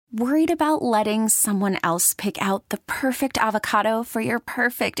Worried about letting someone else pick out the perfect avocado for your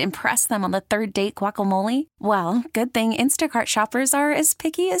perfect impress them on the third date guacamole? Well, good thing Instacart shoppers are as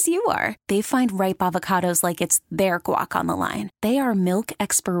picky as you are. They find ripe avocados like it's their guac on the line. They are milk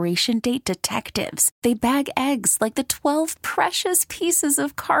expiration date detectives. They bag eggs like the 12 precious pieces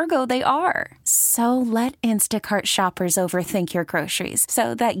of cargo they are. So let Instacart shoppers overthink your groceries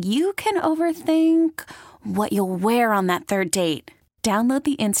so that you can overthink what you'll wear on that third date. Download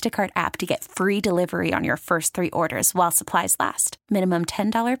the Instacart app to get free delivery on your first 3 orders while supplies last. Minimum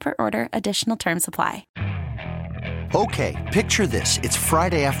 $10 per order. Additional terms apply. Okay, picture this. It's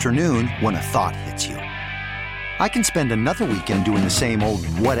Friday afternoon when a thought hits you. I can spend another weekend doing the same old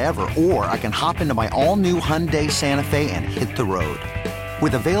whatever, or I can hop into my all-new Hyundai Santa Fe and hit the road.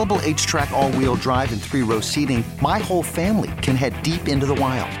 With available H-Track all-wheel drive and 3-row seating, my whole family can head deep into the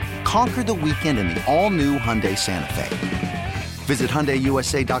wild. Conquer the weekend in the all-new Hyundai Santa Fe. Visit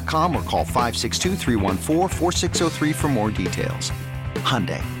HyundaiUSA.com or call 562-314-4603 for more details.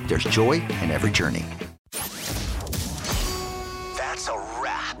 Hyundai, there's joy in every journey. That's a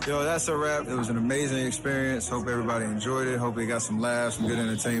wrap. Yo, that's a wrap. It was an amazing experience. Hope everybody enjoyed it. Hope they got some laughs, some good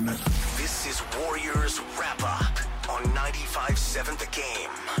entertainment. This is Warriors Wrap Up on 95.7 The Game.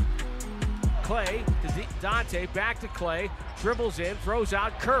 Clay to Dante, back to Clay, dribbles in, throws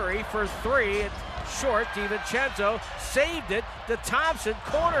out Curry for 3. It's short. DiVincenzo saved it to Thompson,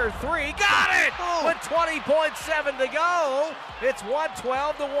 corner 3, got it! With 20.7 to go, it's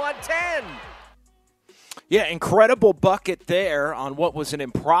 112 to 110. Yeah, incredible bucket there on what was an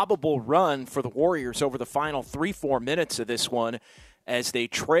improbable run for the Warriors over the final 3-4 minutes of this one, as they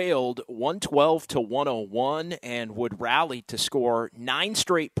trailed 112 to 101 and would rally to score 9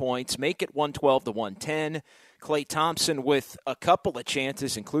 straight points, make it 112 to 110. Klay Thompson with a couple of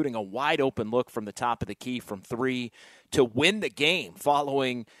chances, including a wide-open look from the top of the key from 3 to win the game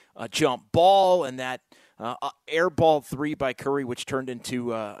following a jump ball and that air ball 3 by Curry, which turned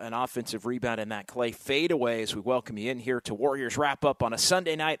into an offensive rebound, and that Klay fadeaway. As we welcome you in here to Warriors Wrap Up on a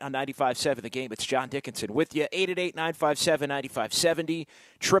Sunday night on 95.7 The Game. It's John Dickinson with you, 888-957-9570,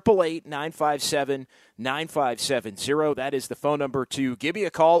 888-957-9570. That is the phone number to give me a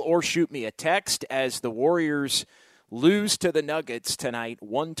call or shoot me a text as the Warriors lose to the Nuggets tonight,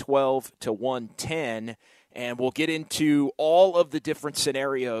 112 to 110. And we'll get into all of the different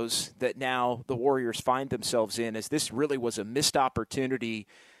scenarios that now the Warriors find themselves in, as this really was a missed opportunity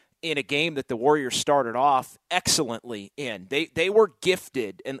in a game that the Warriors started off excellently in. They were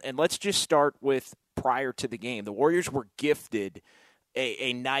gifted, and let's just start with prior to the game. The Warriors were gifted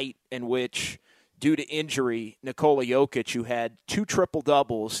a night in which, due to injury, Nikola Jokic, who had 2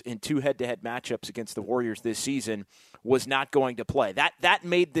 triple-doubles in 2 head-to-head matchups against the Warriors this season, was not going to play. That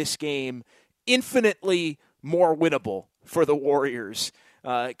made this game infinitely more winnable for the Warriors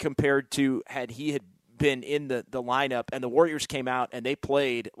compared to had he had been in the lineup. And the Warriors came out and they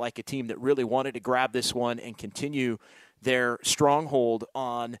played like a team that really wanted to grab this one and continue their stronghold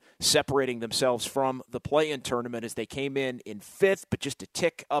on separating themselves from the play-in tournament, as they came in 5th, but just a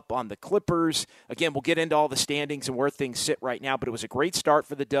tick up on the Clippers. Again, we'll get into all the standings and where things sit right now, but it was a great start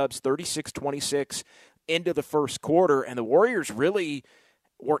for the Dubs, 36-26 into the first quarter, and the Warriors really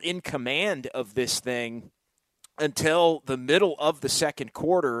were in command of this thing until the middle of the second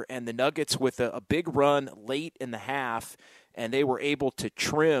quarter, and the Nuggets with a big run late in the half, and they were able to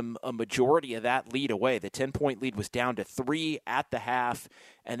trim a majority of that lead away. The 10-point lead was down to 3 at the half,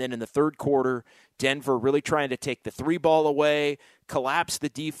 and then in the third quarter, Denver really trying to take the 3-ball away, collapse the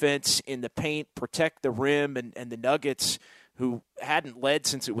defense in the paint, protect the rim, and the Nuggets, who hadn't led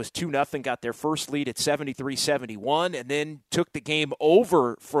since it was 2-0, got their first lead at 73-71, and then took the game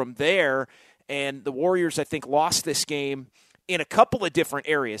over from there. And the Warriors, I think, lost this game in a couple of different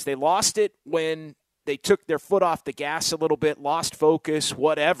areas. They lost it when they took their foot off the gas a little bit, lost focus,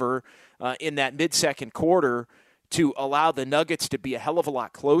 whatever, in that mid-second quarter to allow the Nuggets to be a hell of a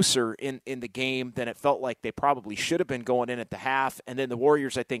lot closer in the game than it felt like they probably should have been going in at the half. And then the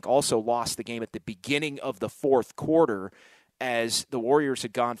Warriors, I think, also lost the game at the beginning of the fourth quarter, as the Warriors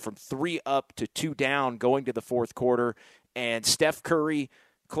had gone from 3 up to 2 down going to the fourth quarter, and Steph Curry,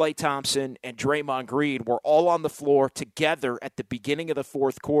 Klay Thompson, and Draymond Green were all on the floor together at the beginning of the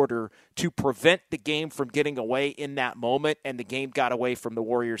fourth quarter to prevent the game from getting away in that moment, and the game got away from the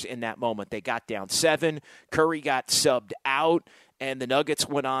Warriors in that moment. They got down 7. Curry got subbed out, and the Nuggets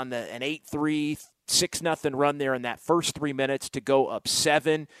went on an 8-3, 6-0 run there in that first 3 minutes to go up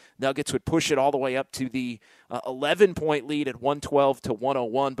 7. Nuggets would push it all the way up to the 11-point lead at 112 to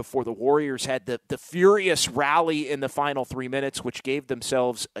 101 before the Warriors had the furious rally in the final 3 minutes, which gave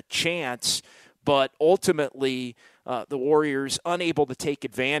themselves a chance. but ultimately the Warriors unable to take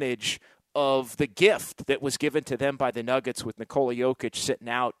advantage of the gift that was given to them by the Nuggets, with Nikola Jokic sitting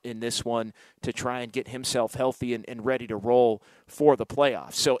out in this one to try and get himself healthy and ready to roll for the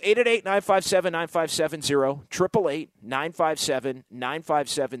playoffs. So 888-957-9570,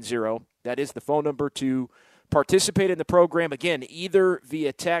 888-957-9570. That is the phone number to participate in the program. Again, either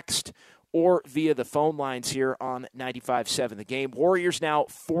via text or via the phone lines here on 95.7 The Game. Warriors now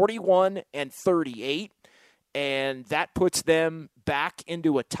 41-38. And that puts them back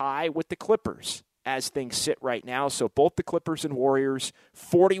into a tie with the Clippers as things sit right now. So both the Clippers and Warriors,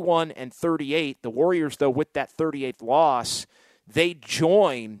 41-38. The Warriors, though, with that 38th loss, they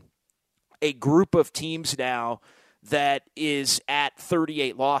join a group of teams now that is at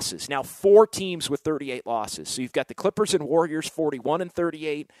 38 losses. Now, 4 teams with 38 losses. So you've got the Clippers and Warriors,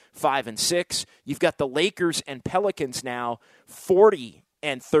 41-38, 5-6. You've got the Lakers and Pelicans now,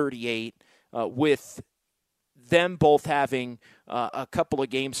 40-38, with them both having a couple of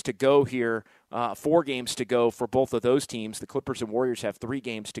games to go here, 4 games to go for both of those teams. The Clippers and Warriors have 3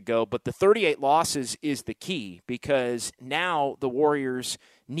 games to go. But the 38 losses is the key, because now the Warriors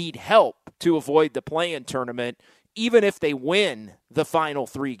need help to avoid the play-in tournament, even if they win the final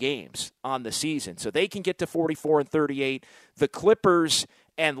 3 games on the season. So they can get to 44-38. The Clippers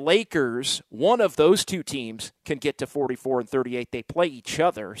and Lakers, one of those 2 teams can get to 44-38. They play each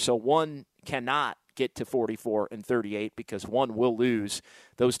other, so one cannot get to 44-38 because one will lose.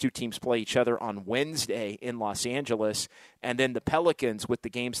 Those 2 teams play each other on Wednesday in Los Angeles. And then the Pelicans, with the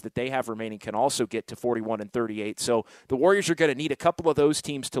games that they have remaining, can also get to 41-38. So the Warriors are going to need a couple of those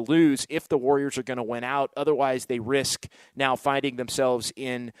teams to lose if the Warriors are going to win out. Otherwise, they risk now finding themselves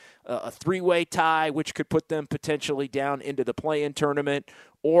in a 3-way tie, which could put them potentially down into the play-in tournament.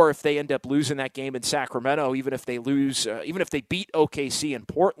 Or if they end up losing that game in Sacramento, even if they lose, even if they beat OKC and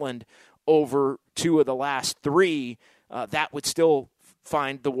Portland over 2 of the last 3, that would still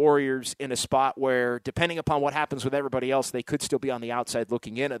find the Warriors in a spot where, depending upon what happens with everybody else, they could still be on the outside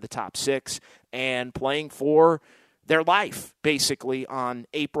looking in at the top 6 and playing for their life, basically, on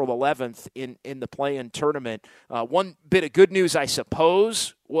April 11th in the play-in tournament. One bit of good news, I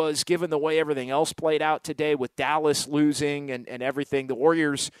suppose, was given the way everything else played out today with Dallas losing and everything, the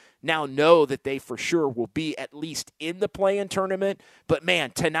Warriors now know that they for sure will be at least in the play-in tournament. But, man,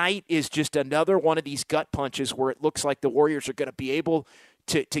 tonight is just another one of these gut punches where it looks like the Warriors are going to be able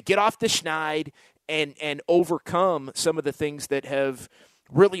to get off the schneid and overcome some of the things that have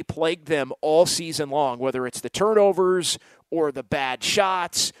really plagued them all season long, whether it's the turnovers or the bad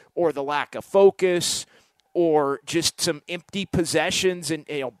shots or the lack of focus or just some empty possessions and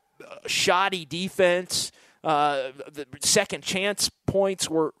shoddy defense. The second chance points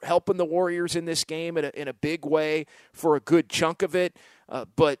were helping the Warriors in this game in a big way for a good chunk of it.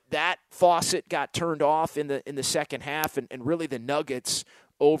 But that faucet got turned off in the second half, and really the Nuggets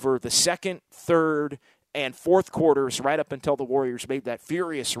over the second, third, and fourth quarters, right up until the Warriors made that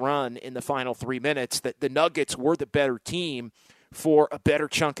furious run in the final 3 minutes, that the Nuggets were the better team for a better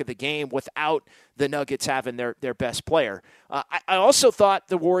chunk of the game without the Nuggets having their best player. I also thought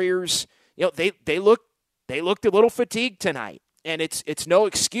the Warriors, they looked a little fatigued tonight, and it's no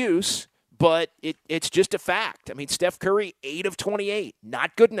excuse, but it's just a fact. I mean, Steph Curry, 8 of 28,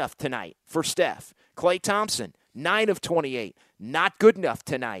 not good enough tonight for Steph. Klay Thompson, 9 of 28, not good enough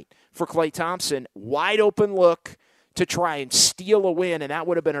tonight for Klay Thompson. Wide open look to try and steal a win, and that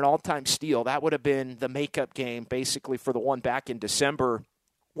would have been an all-time steal. That would have been the makeup game, basically, for the one back in December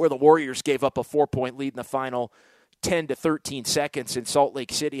where the Warriors gave up a 4-point lead in the final 10 to 13 seconds in Salt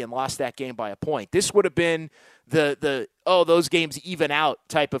Lake City and lost that game by a point. This would have been those games even out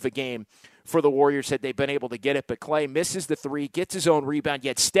type of a game for the Warriors had they been able to get it. But Klay misses the 3, gets his own rebound,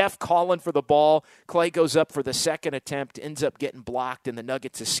 yet Steph calling for the ball. Klay goes up for the second attempt, ends up getting blocked, and the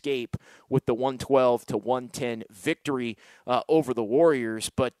Nuggets escape with the 112-110 victory over the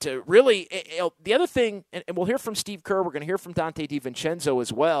Warriors. But really, the other thing, and we'll hear from Steve Kerr, we're going to hear from Dante DiVincenzo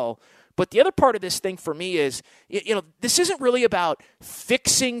as well, but the other part of this thing for me is, this isn't really about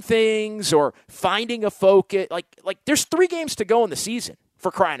fixing things or finding a focus. Like there's 3 games to go in the season,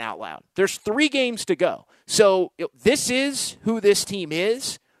 for crying out loud. There's 3 games to go. So this is who this team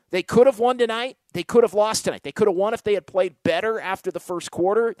is. They could have won tonight. They could have lost tonight. They could have won if they had played better after the first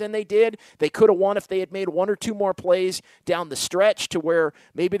quarter than they did. They could have won if they had made 1 or 2 more plays down the stretch to where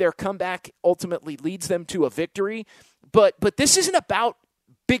maybe their comeback ultimately leads them to a victory. But this isn't about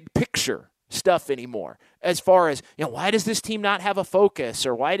big picture stuff anymore, as far as, why does this team not have a focus,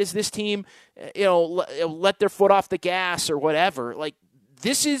 or why does this team, let their foot off the gas or whatever. Like,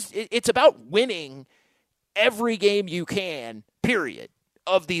 it's about winning every game you can, period.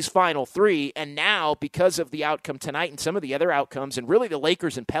 of these final three. And now, because of the outcome tonight and some of the other outcomes, and really the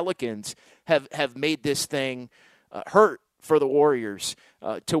Lakers and Pelicans have made this thing hurt for the Warriors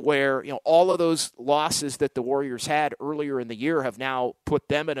to where, all of those losses that the Warriors had earlier in the year have now put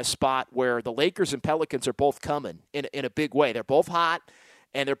them in a spot where the Lakers and Pelicans are both coming in a big way. They're both hot,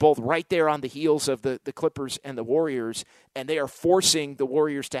 and they're both right there on the heels of the Clippers and the Warriors, and they are forcing the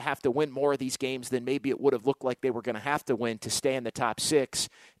Warriors to have to win more of these games than maybe it would have looked like they were going to have to win to stay in the top six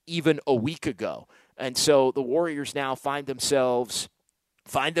even a week ago. And so the Warriors now find themselves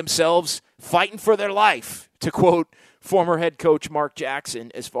fighting for their life, to quote former head coach Mark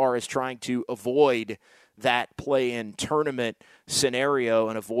Jackson, as far as trying to avoid that play-in tournament scenario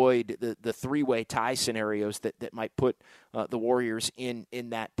and avoid the three-way tie scenarios that might put the Warriors in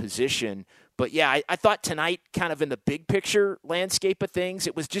that position. But, yeah, I thought tonight, kind of in the big picture landscape of things,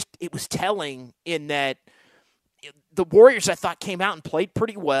 it was telling in that the Warriors, I thought, came out and played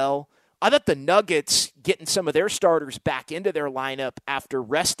pretty well. I thought the Nuggets getting some of their starters back into their lineup after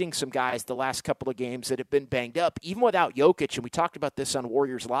resting some guys the last couple of games that have been banged up, even without Jokic, and we talked about this on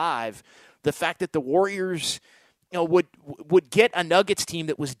Warriors Live, the fact that the Warriors would get a Nuggets team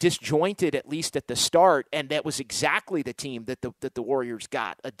that was disjointed, at least at the start, and that was exactly the team that the Warriors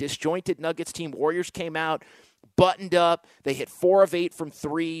got. A disjointed Nuggets team. Warriors came out, buttoned up. They hit 4 of 8 from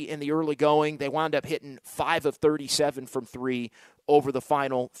 3 in the early going. They wound up hitting 5 of 37 from 3 over the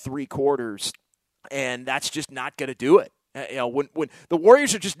final 3 quarters, and that's just not going to do it. When the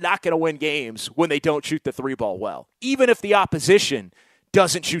Warriors are just not going to win games when they don't shoot the 3-ball well, even if the opposition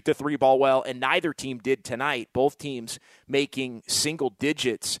doesn't shoot the 3-ball well, and neither team did tonight. Both teams making single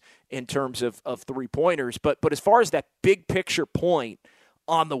digits in terms of 3-pointers. But as far as that big picture point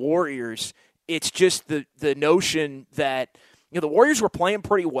on the Warriors, it's just the notion that the Warriors were playing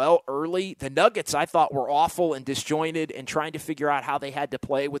pretty well early. The Nuggets, I thought, were awful and disjointed and trying to figure out how they had to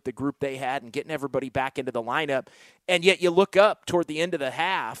play with the group they had and getting everybody back into the lineup. And yet you look up toward the end of the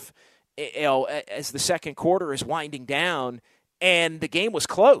half, as the second quarter is winding down, and the game was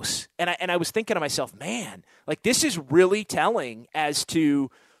close. And I was thinking to myself, man, like this is really telling as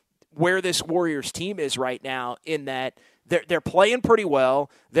to where this Warriors team is right now, in that they're playing pretty well.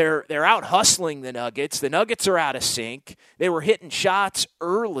 They're out hustling the Nuggets. The Nuggets are out of sync. They were hitting shots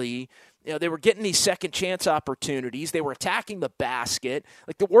early. They were getting these second chance opportunities. They were attacking the basket.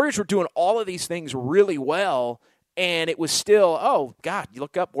 Like the Warriors were doing all of these things really well, and it was still, oh God, you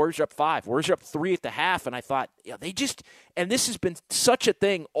look up, Warriors are up 5. Warriors are up 3 at the half, and I thought, they just, and this has been such a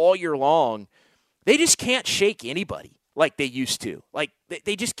thing all year long, they just can't shake anybody like they used to. Like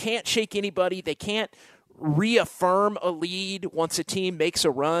they just can't shake anybody. They can't reaffirm a lead once a team makes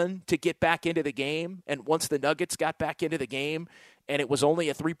a run to get back into the game. And once the Nuggets got back into the game and it was only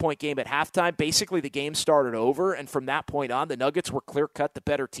a 3-point game at halftime, basically the game started over. And from that point on, the Nuggets were clear-cut the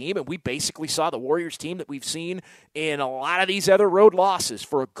better team. And we basically saw the Warriors team that we've seen in a lot of these other road losses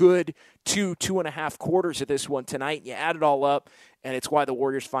for a good 2.5 quarters of this one tonight. And you add it all up, and it's why the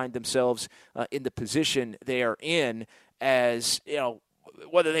Warriors find themselves in the position they are in. As,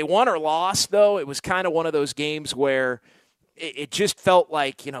 whether they won or lost, though, it was kind of one of those games where it just felt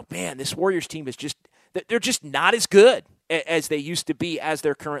like, man, this Warriors team is just, they're just not as good as they used to be as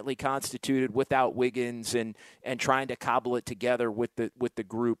they're currently constituted without Wiggins and trying to cobble it together with the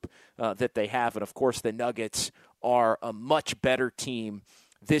group that they have. And, of course, the Nuggets are a much better team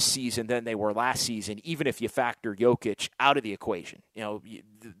this season than they were last season, even if you factor Jokic out of the equation.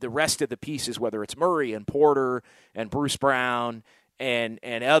 The rest of the pieces, whether it's Murray and Porter and Bruce Brown and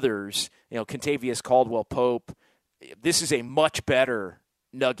others, Kentavious Caldwell-Pope, this is a much better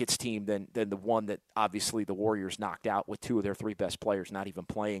Nuggets team than the one that obviously the Warriors knocked out with 2 of their 3 best players not even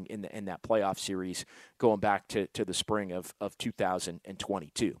playing in that playoff series going back to the spring of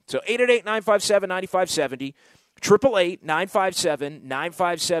 2022. So 888-957-9570,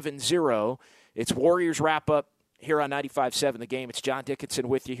 888-957-9570. It's Warriors wrap-up here on 95.7 The Game. It's John Dickinson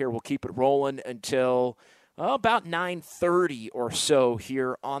with you here. We'll keep it rolling until about 9:30 or so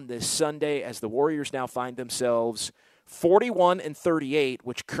here on this Sunday, as the Warriors now find themselves 41-38,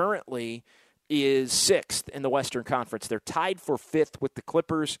 which currently is 6th in the Western Conference. They're tied for 5th with the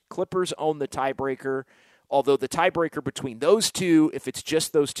Clippers. Clippers own the tiebreaker, although the tiebreaker between those two, if it's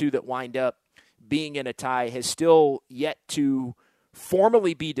just those two that wind up being in a tie, has still yet to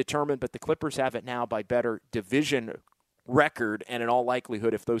formally be determined, but the Clippers have it now by better division record, and in all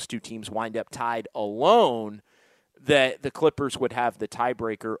likelihood, if those two teams wind up tied alone, that the Clippers would have the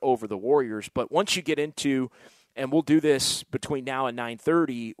tiebreaker over the Warriors. But once you get into, and we'll do this between now and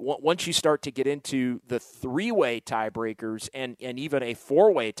 9:30, once you start to get into the 3-way tiebreakers and even a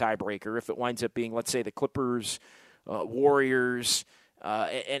 4-way tiebreaker, if it winds up being, let's say, the Clippers, Warriors,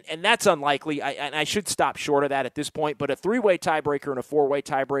 And that's unlikely. I should stop short of that at this point. But a 3-way tiebreaker and a 4-way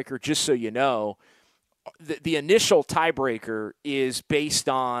tiebreaker, just so you know, the initial tiebreaker is based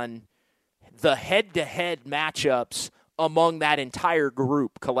on the head-to-head matchups among that entire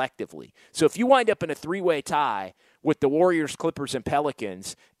group collectively. So if you wind up in a 3-way tie with the Warriors, Clippers, and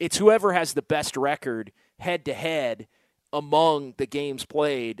Pelicans, it's whoever has the best record head-to-head among the games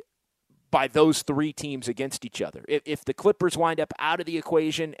played by those 3 teams against each other. If the Clippers wind up out of the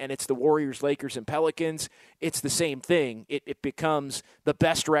equation and it's the Warriors, Lakers, and Pelicans, it's the same thing. It becomes the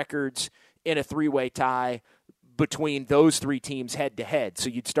best records in a 3-way tie between those 3 teams head-to-head. So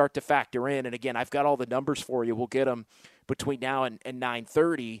you'd start to factor in, and again, I've got all the numbers for you. We'll get them between now and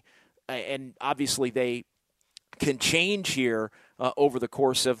 9:30, and obviously they can change here over the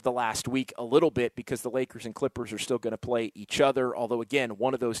course of the last week a little bit because the Lakers and Clippers are still going to play each other, although, again,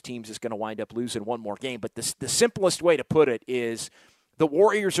 one of those teams is going to wind up losing one more game. But the simplest way to put it is the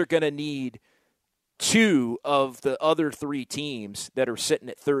Warriors are going to need 2 of the other 3 teams that are sitting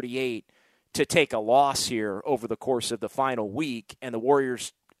at 38 to take a loss here over the course of the final week, and the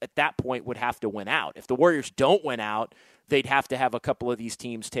Warriors at that point would have to win out. If the Warriors don't win out, they'd have to have a couple of these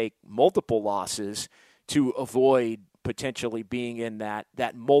teams take multiple losses to avoid potentially being in that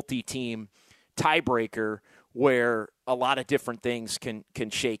multi-team tiebreaker where a lot of different things can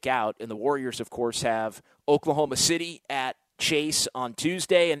shake out. And the Warriors, of course, have Oklahoma City at Chase on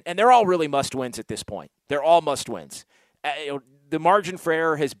Tuesday, and they're all really must-wins at this point. They're all must-wins. The margin for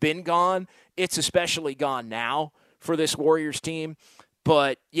error has been gone. It's especially gone now for this Warriors team.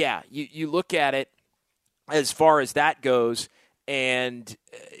 But, yeah, you look at it as far as that goes, and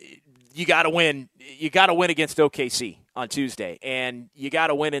you got to win. You got to win against OKC on Tuesday, and you got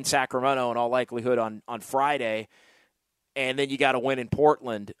to win in Sacramento in all likelihood on Friday, and then you got to win in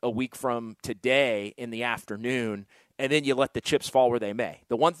Portland a week from today in the afternoon, and then you let the chips fall where they may.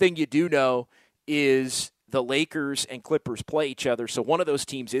 The one thing you do know is the Lakers and Clippers play each other, so one of those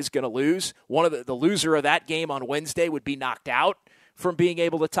teams is going to lose. One of the loser of that game on Wednesday would be knocked out from being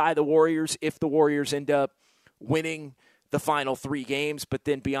able to tie the Warriors if the Warriors end up winning the final 3 games. But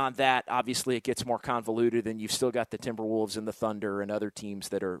then beyond that, obviously it gets more convoluted, and you've still got the Timberwolves and the Thunder and other teams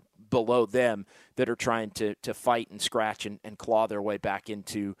that are below them that are trying to fight and scratch and claw their way back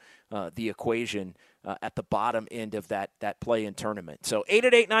into the equation at the bottom end of that play-in tournament. So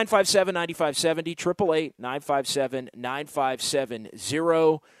 888-957-9570,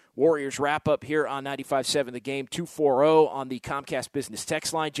 888-957-9570. Warriors wrap up here on 95.7 The Game, 240 on the Comcast Business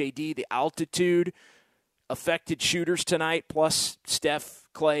text line. JD, the altitude affected shooters tonight, plus Steph,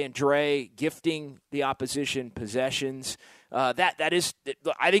 Clay, and Dre gifting the opposition possessions. That is,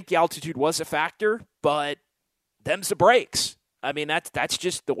 I think the altitude was a factor, but them's the breaks. I mean, that's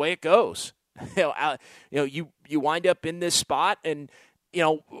just the way it goes. You wind up in this spot, and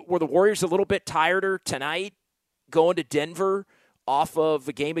were the Warriors a little bit tireder tonight going to Denver off of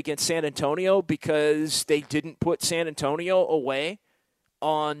the game against San Antonio because they didn't put San Antonio away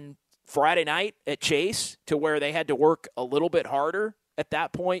on Friday night at Chase, to where they had to work a little bit harder at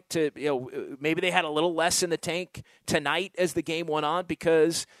that point to, maybe they had a little less in the tank tonight as the game went on,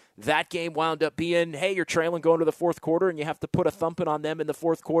 because that game wound up being, hey, you're trailing going to the fourth quarter and you have to put a thumping on them in the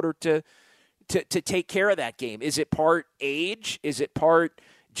fourth quarter to take care of that game. Is it part age? Is it part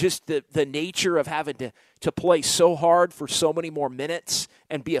just the nature of having to play so hard for so many more minutes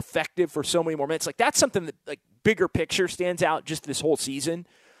and be effective for so many more minutes? Like, that's something that, like, bigger picture stands out just this whole season.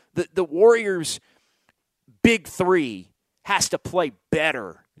 The Warriors' big 3 has to play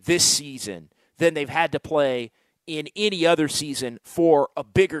better this season than they've had to play in any other season for a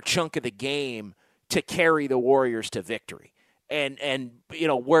bigger chunk of the game to carry the Warriors to victory. And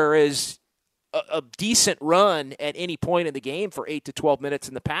whereas a decent run at any point in the game for 8 to 12 minutes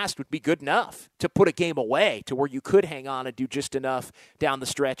in the past would be good enough to put a game away to where you could hang on and do just enough down the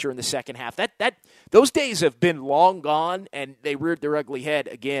stretch or in the second half. Those days have been long gone, and they reared their ugly head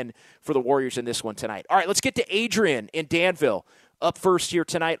again for the Warriors in this one tonight. All right, let's get to Adrian in Danville up first here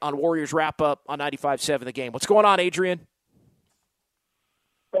tonight on Warriors Wrap-Up on 95.7 The Game. What's going on, Adrian?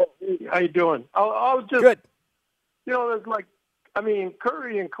 How you doing? I was just good. There's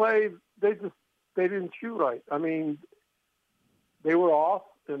Curry and Clay, they didn't shoot right. I mean, they were off,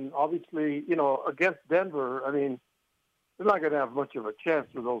 and obviously, against Denver, I mean, they're not going to have much of a chance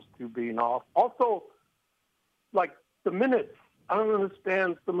for those two being off. Also, like, the minutes, I don't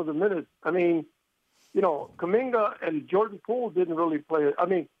understand some of the minutes. I mean, Kuminga and Jordan Poole didn't really play.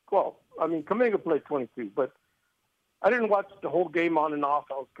 Kuminga played 22, but I didn't watch the whole game on and off.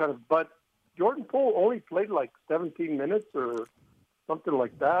 But Jordan Poole only played like 17 minutes or something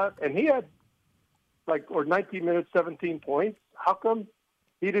like that, and he had or 19 minutes, 17 points. How come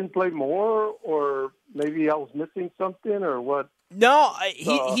he didn't play more, or maybe I was missing something, or what? No,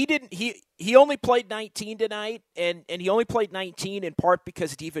 he didn't. He only played 19 tonight, and he only played 19 in part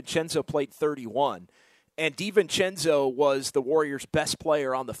because DiVincenzo played 31. And DiVincenzo was the Warriors' best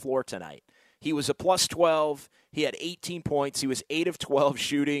player on the floor tonight. He was a plus 12. He had 18 points. He was 8 of 12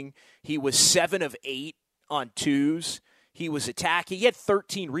 shooting. He was 7 of 8 on twos. He was attacking. He had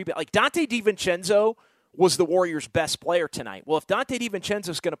 13 rebounds. Like, Dante DiVincenzo was the Warriors' best player tonight. Well, if Dante DiVincenzo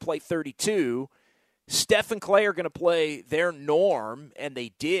is going to play 32, Steph and Clay are going to play their norm, and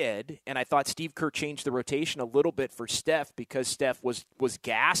they did. And I thought Steve Kerr changed the rotation a little bit for Steph because Steph was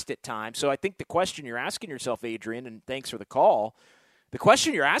gassed at times. So I think the question you're asking yourself, Adrian, and thanks for the call, the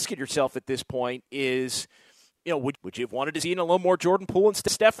question you're asking yourself at this point is, would you have wanted to see a little more Jordan Poole and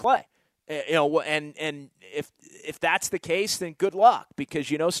Steph Clay? And if that's the case, then good luck, because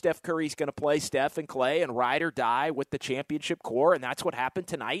Steph Curry's going to play Steph and Clay and ride or die with the championship core, and that's what happened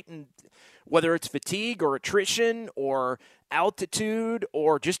tonight. And whether it's fatigue or attrition or altitude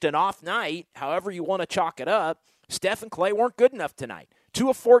or just an off night, however you want to chalk it up, Steph and Clay weren't good enough tonight. 2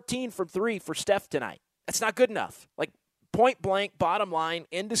 of 14 from 3 for Steph tonight. That's not good enough. Like, point blank, bottom line,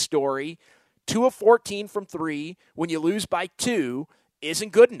 end of story. 2 of 14 from 3 when you lose by 2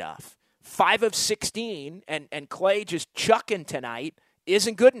 isn't good enough. 5 of 16 and Clay just chucking tonight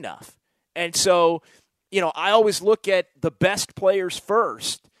isn't good enough. And so, I always look at the best players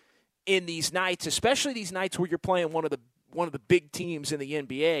first in these nights, especially these nights where you're playing one of the big teams in the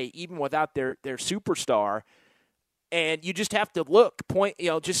NBA, even without their superstar. And you just have to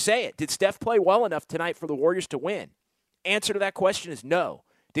just say it. Did Steph play well enough tonight for the Warriors to win? Answer to that question is no.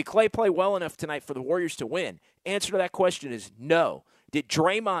 Did Clay play well enough tonight for the Warriors to win? Answer to that question is no. Did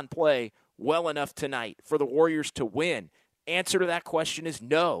Draymond play well enough tonight for the Warriors to win? Answer to that question is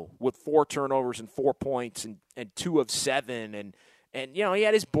no, with 4 turnovers and 4 points and 2 of 7. And he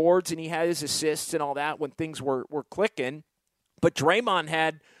had his boards and he had his assists and all that when things were clicking. But Draymond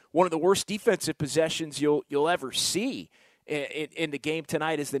had one of the worst defensive possessions you'll ever see in the game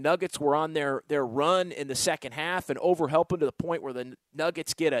tonight, as the Nuggets were on their run in the second half and overhelping to the point where the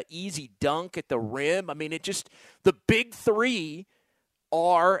Nuggets get an easy dunk at the rim. I mean, the big three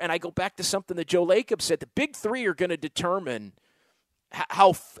are, and I go back to something that Joe Lacob said, the big three are going to determine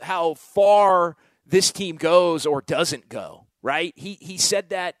how far this team goes or doesn't go, right? He said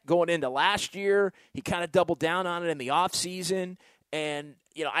that going into last year. He kind of doubled down on it in the offseason. And,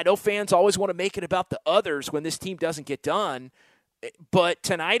 I know fans always want to make it about the others when this team doesn't get done. But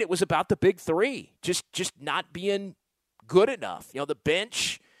tonight it was about the big three, just not being good enough. The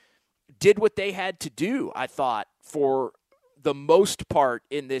bench did what they had to do, I thought, for the most part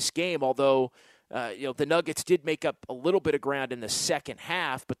in this game, although the Nuggets did make up a little bit of ground in the second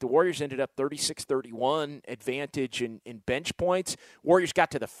half, but the Warriors ended up 36-31 advantage in bench points. Warriors got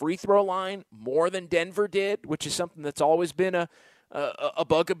to the free throw line more than Denver did, which is something that's always been a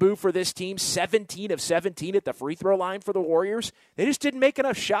bugaboo for this team. 17 of 17 at the free throw line for the Warriors. They just didn't make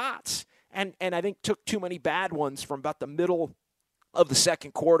enough shots, and I think took too many bad ones from about the middle of the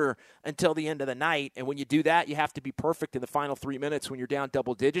second quarter until the end of the night. And when you do that, you have to be perfect in the final 3 minutes when you're down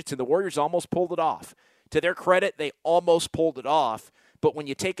double digits, and the Warriors almost pulled it off. To their credit, they almost pulled it off. But when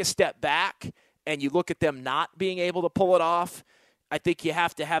you take a step back and you look at them not being able to pull it off, I think you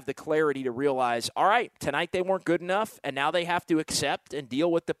have to have the clarity to realize, all right, tonight they weren't good enough, and now they have to accept and deal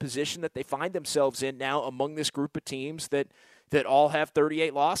with the position that they find themselves in now among this group of teams that all have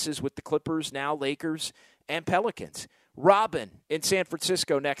 38 losses, with the Clippers, now Lakers, and Pelicans. Robin in San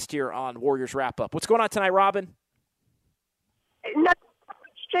Francisco next here on Warriors Wrap-Up. What's going on tonight, Robin?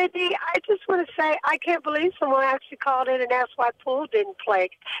 JD, I just want to say I can't believe someone actually called in and asked why Poole didn't play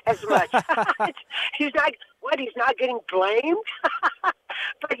as much. He's not getting blamed?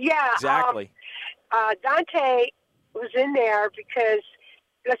 But yeah. Exactly. Dante was in there because,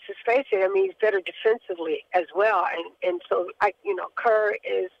 let's just face it, I mean, he's better defensively as well. And so, Kerr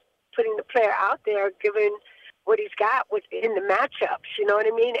is putting the player out there, given what he's got within the matchups, you know what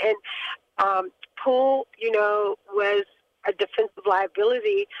I mean? And Poole, was a defensive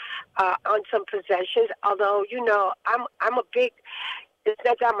liability on some possessions. Although, I'm a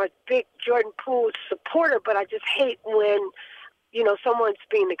big Jordan Poole supporter, but I just hate when someone's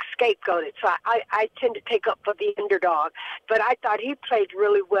being scapegoated. So I tend to take up for the underdog. But I thought he played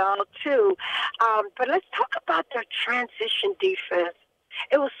really well too. But let's talk about their transition defense.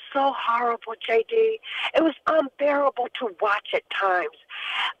 It was so horrible, JD. It was unbearable to watch at times.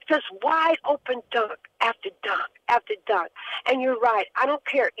 Just wide open dunk after dunk after dunk. And you're right. I don't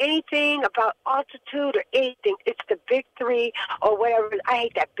care anything about altitude or anything. It's the big three or whatever. I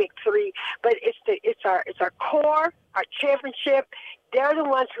hate that big three, but it's our core, our championship. They're the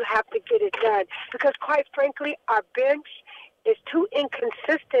ones who have to get it done because, quite frankly, our bench is too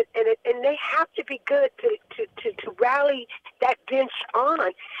inconsistent, and they have to be good to rally that bench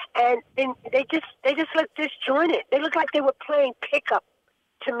on. And they just look disjointed. They look like they were playing pickup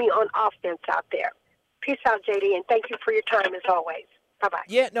to me on offense out there. Peace out, JD, and thank you for your time as always. Bye-bye.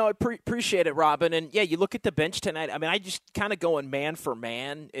 Yeah, no, I appreciate it, Robin. And, yeah, you look at the bench tonight. I mean, I just kind of going man for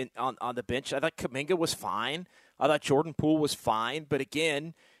man on the bench. I thought Kuminga was fine. I thought Jordan Poole was fine. But,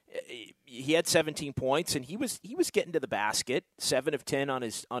 again, he had 17 points, and he was getting to the basket, 7 of 10 on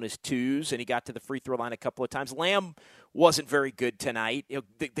his twos, and he got to the free throw line a couple of times. Lamb wasn't very good tonight.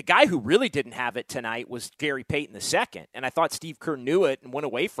 The guy who really didn't have it tonight was Gary Payton II, and I thought Steve Kerr knew it and went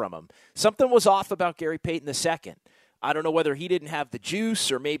away from him. Something was off about Gary Payton II. I don't know whether he didn't have the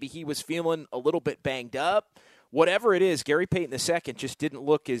juice or maybe he was feeling a little bit banged up. Whatever it is, Gary Payton II just didn't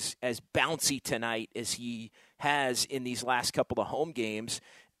look as bouncy tonight as he has in these last couple of home games.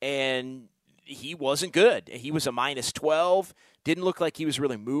 And he wasn't good. He was a minus 12. Didn't look like he was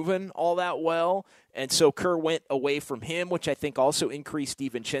really moving all that well. And so Kerr went away from him, which I think also increased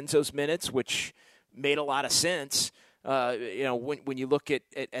DiVincenzo's minutes, which made a lot of sense. When you look at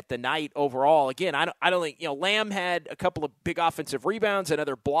the night overall, again, I don't think, Lamb had a couple of big offensive rebounds,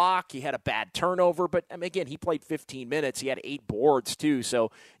 another block. He had a bad turnover, but I mean, again, he played 15 minutes. He had 8 boards too.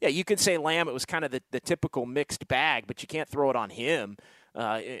 So yeah, you can say Lamb, it was kind of the typical mixed bag, but you can't throw it on him.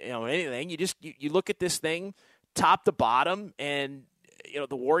 Anything. You look at this thing top to bottom, and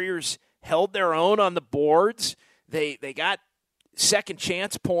the Warriors held their own on the boards. They got second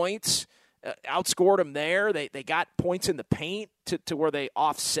chance points, outscored them there. They got points in the paint to where they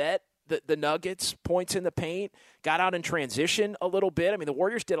offset the Nuggets, points in the paint, got out in transition a little bit. I mean, the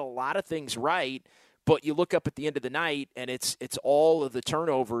Warriors did a lot of things right. But you look up at the end of the night, and it's all of the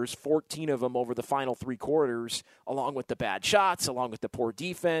turnovers, 14 of them over the final 3 quarters, along with the bad shots, along with the poor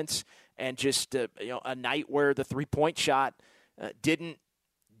defense, and just a night where the 3-point shot didn't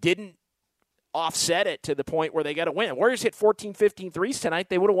offset it to the point where they got to win. The Warriors hit 14, 15 threes tonight.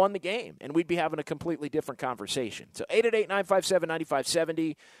 They would have won the game, and we'd be having a completely different conversation. So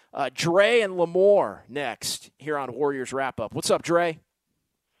 888-957-9570. Dre and Lamore next here on Warriors Wrap-Up. What's up, Dre?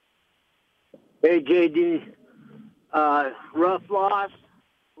 Hey, JD, rough loss.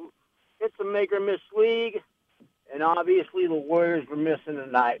 It's a make-or-miss league, and obviously the Warriors were missing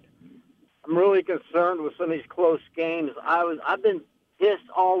tonight. I'm really concerned with some of these close games. I've been pissed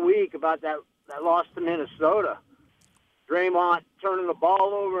all week about that loss to Minnesota. Draymond turning the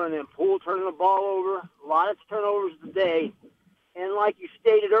ball over and then Poole turning the ball over. A lot of turnovers today. And like you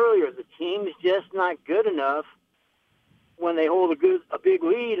stated earlier, the team's just not good enough when they hold a big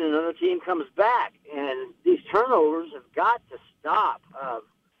lead and another team comes back. And these turnovers have got to stop.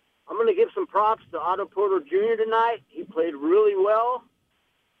 I'm going to give some props to Otto Porter Jr. tonight. He played really well.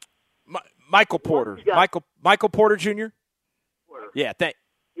 Michael Porter. Michael Porter Jr.? Porter. Yeah.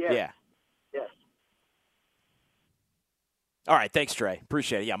 Yes. All right, thanks, Trey.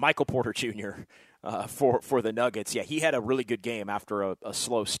 Appreciate it. Yeah, Michael Porter Jr. For the Nuggets. Yeah, he had a really good game after a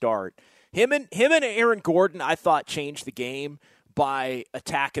slow start. Him and Aaron Gordon, I thought, changed the game by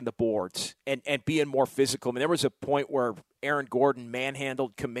attacking the boards and being more physical. I mean, there was a point where Aaron Gordon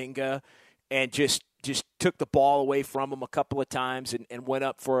manhandled Kuminga and just took the ball away from him a couple of times and went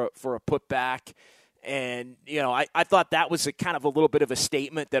up for a putback. And, I thought that was a kind of a little bit of a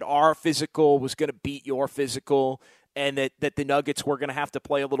statement that our physical was going to beat your physical, and that the Nuggets were going to have to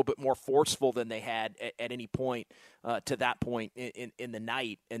play a little bit more forceful than they had at any point to that point in the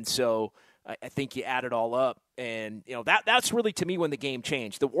night. And so I think you add it all up, and that's really, to me, when the game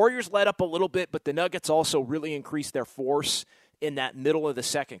changed. The Warriors let up a little bit, but the Nuggets also really increased their force in that middle of the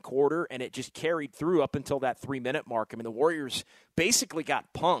second quarter, and it just carried through up until that 3-minute mark. I mean, the Warriors basically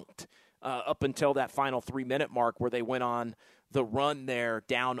got punked up until that final 3-minute mark, where they went on the run there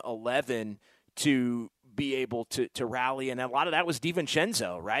down 11 to be able to rally. And a lot of that was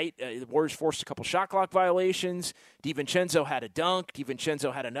DiVincenzo, right? The Warriors forced a couple shot clock violations. DiVincenzo had a dunk.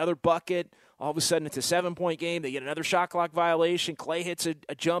 DiVincenzo had another bucket. All of a sudden, it's a 7-point game. They get another shot clock violation. Clay hits a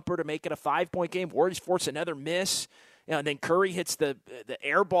jumper to make it a 5-point game. Warriors force another miss. And then Curry hits the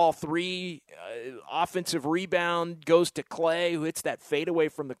air ball 3, offensive rebound, goes to Clay, who hits that fadeaway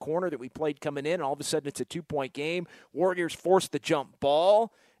from the corner that we played coming in. And all of a sudden, it's a 2-point game. Warriors force the jump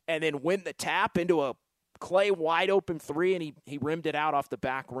ball and then win the tap into a Clay wide open three, and he rimmed it out off the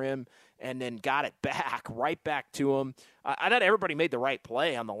back rim and then got it right back to him. I thought everybody made the right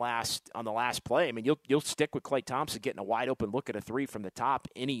play on the last play. I mean, you'll stick with Klay Thompson getting a wide open look at a three from the top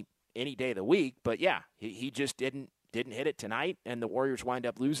any day of the week. But yeah, he just didn't hit it tonight, and the Warriors wind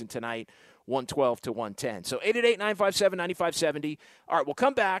up losing tonight 112-110. So 888-957-9570. All right, we'll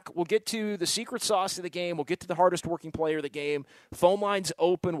come back. We'll get to the secret sauce of the game. We'll get to the hardest working player of the game. Phone lines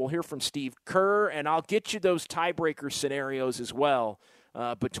open. We'll hear from Steve Kerr, and I'll get you those tiebreaker scenarios as well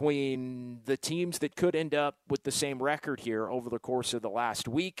between the teams that could end up with the same record here over the course of the last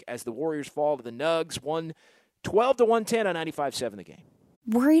week as the Warriors fall to the Nugs, 112-110 on 95.7 The Game.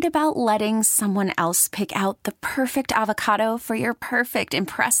 Worried about letting someone else pick out the perfect avocado for your perfect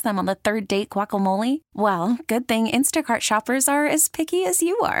impress them on the third date guacamole? Well, good thing Instacart shoppers are as picky as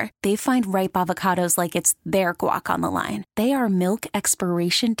you are. They find ripe avocados like it's their guac on the line. They are milk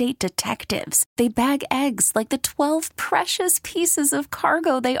expiration date detectives. They bag eggs like the 12 precious pieces of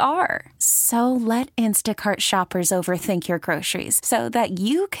cargo they are. So let Instacart shoppers overthink your groceries so that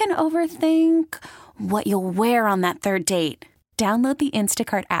you can overthink what you'll wear on that third date. Download the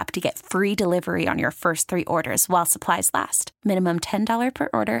Instacart app to get free delivery on your first 3 orders while supplies last. Minimum $10 per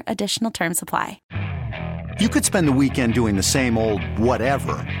order. Additional terms apply. You could spend the weekend doing the same old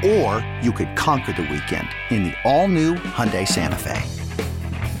whatever, or you could conquer the weekend in the all-new Hyundai Santa Fe.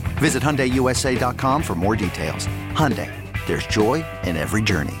 Visit HyundaiUSA.com for more details. Hyundai, there's joy in every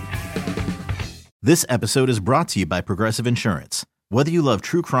journey. This episode is brought to you by Progressive Insurance. Whether you love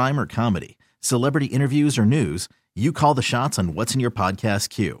true crime or comedy, celebrity interviews or news, you call the shots on what's in your podcast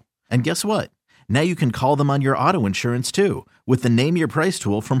queue. And guess what? Now you can call them on your auto insurance too with the Name Your Price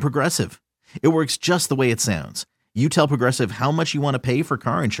tool from Progressive. It works just the way it sounds. You tell Progressive how much you want to pay for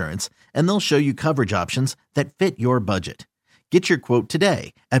car insurance, and they'll show you coverage options that fit your budget. Get your quote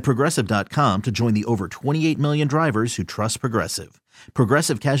today at Progressive.com to join the over 28 million drivers who trust Progressive.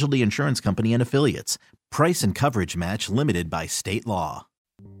 Progressive Casualty Insurance Company and Affiliates. Price and coverage match limited by state law.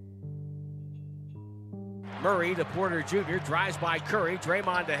 Murray to Porter Jr. drives by Curry.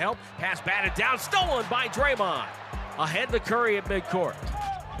 Draymond to help. Pass batted down. Stolen by Draymond. Ahead to Curry at midcourt.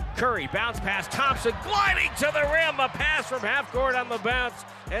 Curry bounce pass. Thompson gliding to the rim. A pass from half court on the bounce.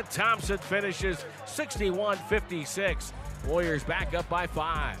 And Thompson finishes 61-56. Warriors back up by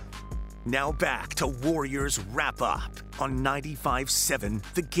 5. Now back to Warriors Wrap-Up on 95.7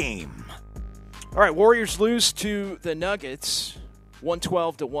 The Game. All right, Warriors lose to the Nuggets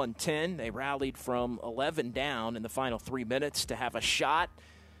 112-110. They rallied from 11 down in the final 3 minutes to have a shot,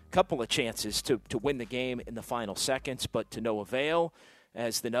 couple of chances to win the game in the final seconds, but to no avail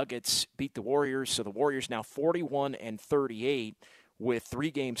as the Nuggets beat the Warriors. So the Warriors now 41-38 with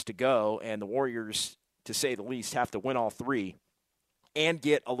 3 games to go, and the Warriors, to say the least, have to win all 3 and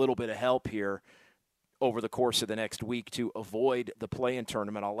get a little bit of help here over the course of the next week to avoid the play-in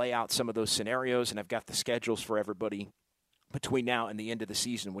tournament. I'll lay out some of those scenarios, and I've got the schedules for everybody between now and the end of the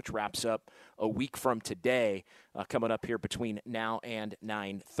season, which wraps up a week from today, coming up here between now and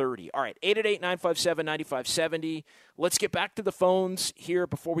 9:30. All right, 888-957-9570. Let's get back to the phones here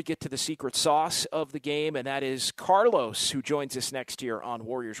before we get to the secret sauce of the game, and that is Carlos, who joins us next here on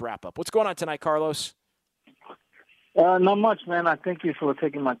Warriors Wrap-Up. What's going on tonight, Carlos? Not much, man. I thank you for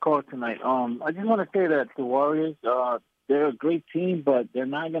taking my call tonight. I just want to say that the Warriors, they're a great team, but they're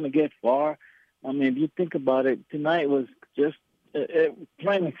not going to get far. I mean, if you think about it, tonight was just a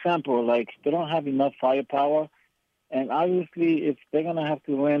prime example. Like, they don't have enough firepower. And obviously, if they're going to have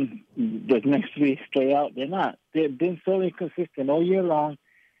to win the next 3 straight out, they're not. They've been so inconsistent all year long.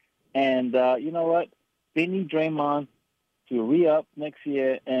 And you know what? They need Draymond to re-up next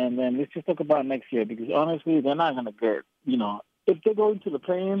year. And then let's just talk about next year, because honestly, they're not going to get, if they go into the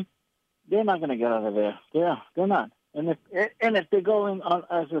play-in, they're not going to get out of there. Yeah, they're not. And if they go in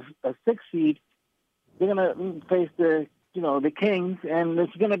as a 6 seed, they're going to face the Kings, and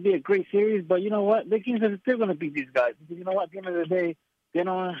it's going to be a great series. But you know what? The Kings are still going to beat these guys. Because you know what? At the end of the day, they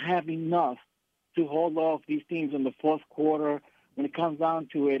don't have enough to hold off these teams in the fourth quarter when it comes down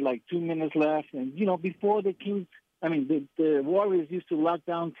to it, like 2 minutes left. And, before the Kings, the Warriors used to lock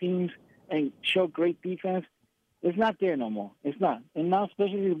down teams and show great defense. It's not there no more. It's not. And now,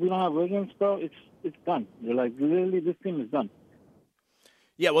 especially if we don't have Wiggins, bro, it's done. They're like, literally, this team is done.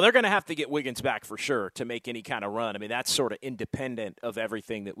 Yeah, well, they're going to have to get Wiggins back for sure to make any kind of run. I mean, that's sort of independent of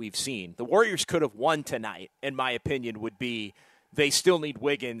everything that we've seen. The Warriors could have won tonight, in my opinion, would be they still need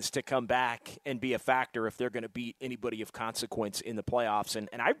Wiggins to come back and be a factor if they're going to beat anybody of consequence in the playoffs. And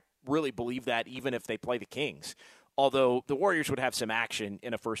I really believe that even if they play the Kings. Although the Warriors would have some action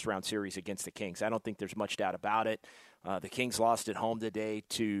in a first-round series against the Kings. I don't think there's much doubt about it. The Kings lost at home today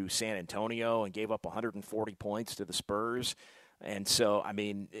to San Antonio and gave up 140 points to the Spurs. And so, I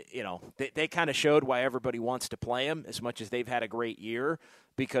mean, they kind of showed why everybody wants to play them as much as they've had a great year,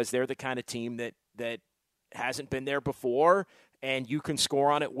 because they're the kind of team that hasn't been there before, and you can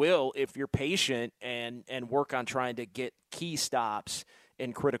score on at will if you're patient and work on trying to get key stops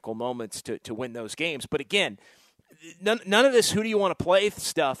in critical moments to win those games. But again, none of this who do you want to play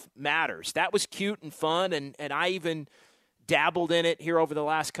stuff matters. That was cute and fun, and I even dabbled in it here over the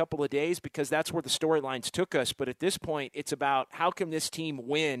last couple of days because that's where the storylines took us. But at this point, it's about how can this team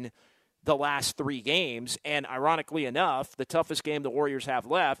win the last 3 games. And ironically enough, the toughest game the Warriors have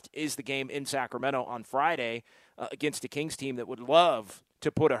left is the game in Sacramento on Friday against a Kings team that would love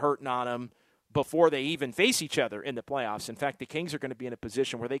to put a hurting on them before they even face each other in the playoffs. In fact, the Kings are going to be in a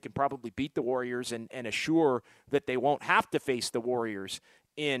position where they can probably beat the Warriors and assure that they won't have to face the Warriors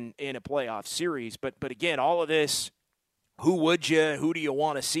in a playoff series. But again, all of this, who do you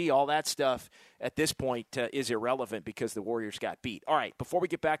want to see, all that stuff at this point is irrelevant because the Warriors got beat. All right, before we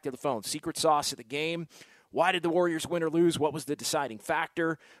get back to the phone, secret sauce of the game. Why did the Warriors win or lose? What was the deciding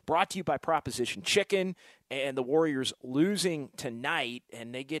factor? Brought to you by Proposition Chicken. And the Warriors losing tonight,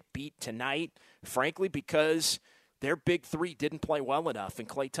 and they get beat tonight, frankly, because their big 3 didn't play well enough, and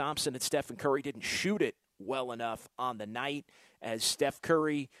Klay Thompson and Stephen Curry didn't shoot it well enough on the night, as Steph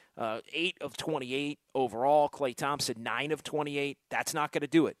Curry, 8 of 28 overall, Klay Thompson, 9 of 28. That's not going to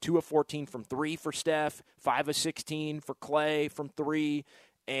do it. 2 of 14 from 3 for Steph, 5 of 16 for Klay from 3.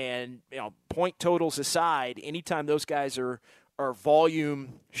 And, point totals aside, anytime those guys are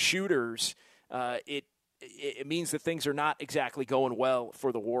volume shooters, it means that things are not exactly going well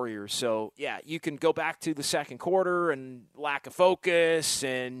for the Warriors. So, yeah, you can go back to the second quarter and lack of focus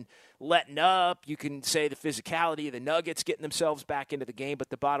and letting up. You can say the physicality of the Nuggets getting themselves back into the game.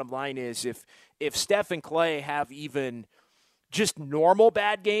 But the bottom line is if Steph and Klay have even just normal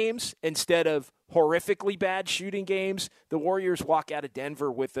bad games instead of horrifically bad shooting games, the Warriors walk out of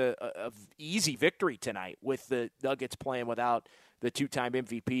Denver with a easy victory tonight, with the Nuggets playing without the 2-time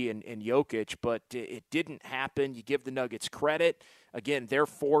MVP and Jokic. But it didn't happen. You give the Nuggets credit. Again, their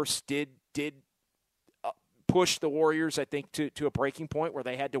force did push the Warriors, I think, to a breaking point where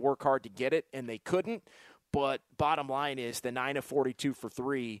they had to work hard to get it, and they couldn't. But bottom line is the 9 of 42 for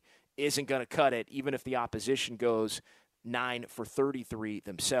 3 isn't going to cut it, even if the opposition goes 9 for 33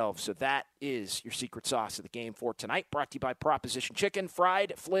 themselves. So that is your secret sauce of the game for tonight, brought to you by Proposition Chicken,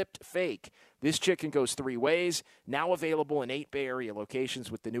 fried, flipped, fake. This chicken goes 3 ways, now available in 8 Bay Area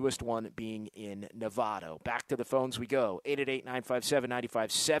locations, with the newest one being in Novato. Back to the phones we go,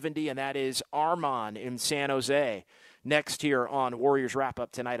 888-957-9570, and that is Armand in San Jose. Next here on Warriors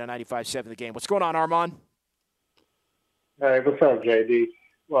Wrap-Up tonight on 95.7 The Game. What's going on, Armand? Hey, what's up, JD?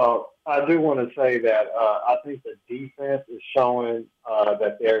 Well, I do want to say that I think the defense is showing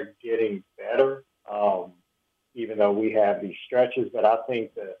that they're getting better, even though we have these stretches. But I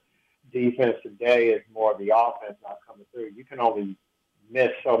think the defense today is more of the offense not coming through. You can only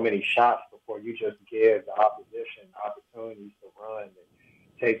miss so many shots before you just give the opposition opportunities to run and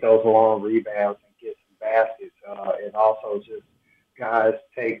take those long rebounds and get some baskets. And also just guys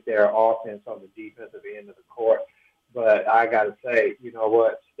take their offense on the defensive end of the court. But I got to say, you know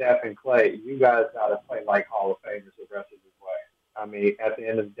what, Steph and Klay, you guys got to play like Hall of Famers the rest of the way. I mean, at the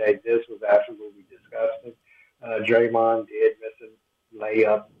end of the day, this was absolutely disgusting. Draymond did miss a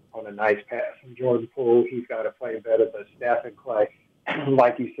layup on a nice pass from Jordan Poole. He's got to play better. But Steph and Klay,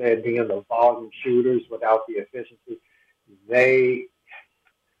 like you said, being the volume shooters without the efficiency,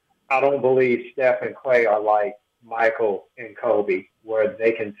 I don't believe Steph and Klay are like Michael and Kobe, where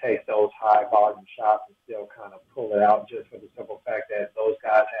they can take those high volume shots and still kind of pull it out, just for the simple fact that those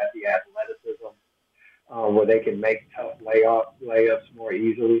guys have the athleticism where they can make tough layups more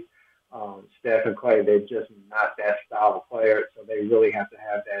easily. Steph and Klay, they're just not that style of player, so they really have to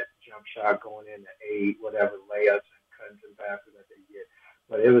have that jump shot going in to aid whatever layups and cuts and passes that they get.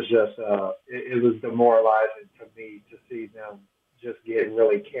 But it was just it was demoralizing to me to see them just getting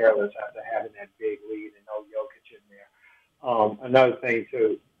really careless after having that big lead and no Jokic in there. Another thing,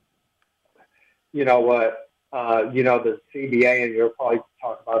 too, you know what, the CBA, and you'll probably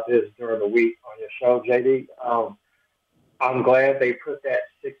talk about this during the week on your show, JD. I'm glad they put that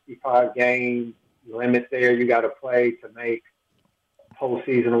 65-game limit there you got to play to make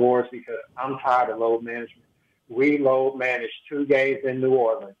postseason awards, because I'm tired of load management. We load managed 2 games in New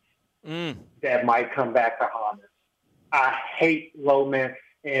Orleans that might come back to haunt us. I hate load man,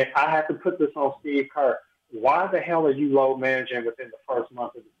 and I have to put this on Steve Kerr. Why the hell are you load managing within the first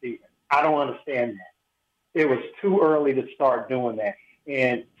month of the season? I don't understand that. It was too early to start doing that.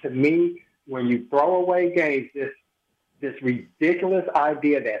 And to me, when you throw away games this this ridiculous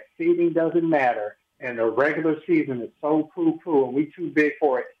idea that seeding doesn't matter and the regular season is so poo-poo and we too big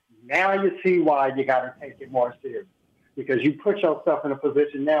for it. Now you see why you got to take it more serious, because you put yourself in a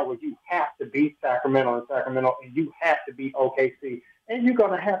position now where you have to beat Sacramento, and you have to beat OKC, and you're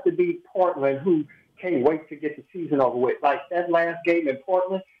going to have to beat Portland, who can't wait to get the season over with. Like, that last game in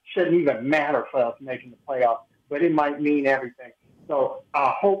Portland shouldn't even matter for us making the playoffs, but it might mean everything. So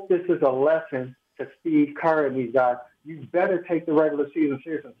I hope this is a lesson to Steve Kerr and these guys. You better take the regular season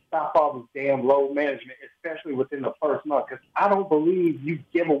serious and stop all this damn load management, especially within the first month, because I don't believe you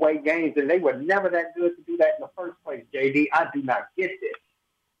give away games, and they were never that good to do that in the first place, JD. I do not get this.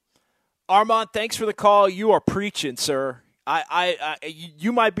 Armand, thanks for the call. You are preaching, sir.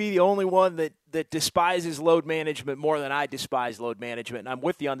 You might be the only one that despises load management more than I despise load management. And I'm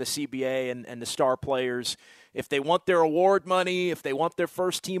with you on the CBA and the star players. If they want their award money, if they want their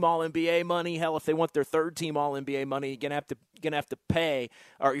first team All-NBA money, hell, if they want their third team All-NBA money, you're gonna have to pay,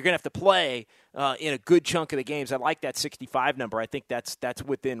 or you're gonna have to play in a good chunk of the games. I like that 65 number. I think that's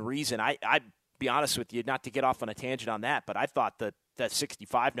within reason. I'd be honest with you, not to get off on a tangent on that, but I thought that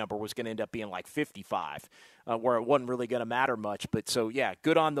 65 number was going to end up being like 55, where it wasn't really going to matter much. But so, yeah,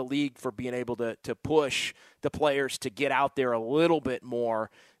 good on the league for being able to push the players to get out there a little bit more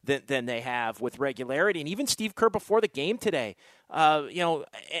than they have with regularity. And even Steve Kerr before the game today,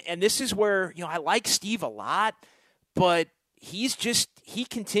 and this is where, I like Steve a lot, but he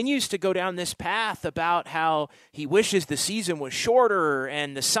continues to go down this path about how he wishes the season was shorter,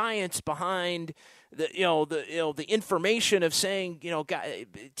 and the science behind the information of saying,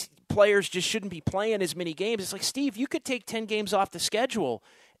 players just shouldn't be playing as many games. It's like, Steve, you could take 10 games off the schedule.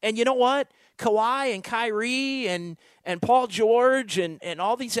 And you know what? Kawhi and Kyrie and Paul George and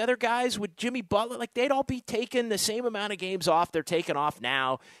all these other guys with Jimmy Butler, like, they'd all be taking the same amount of games off they're taking off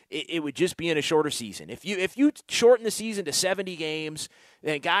now. It would just be in a shorter season. If you shorten the season to 70 games,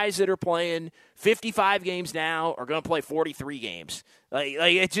 then guys that are playing 55 games now are going to play 43 games. Like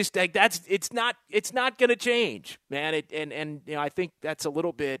it's just like it's not going to change, man. I think that's a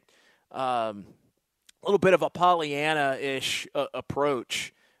little bit of a Pollyanna-ish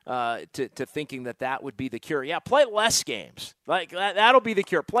approach. To thinking that would be the cure. Yeah, play less games. Like, that'll be the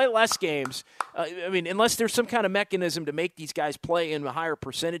cure. Play less games. Unless there's some kind of mechanism to make these guys play in a higher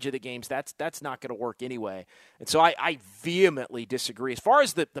percentage of the games, that's not going to work anyway. And so I vehemently disagree. As far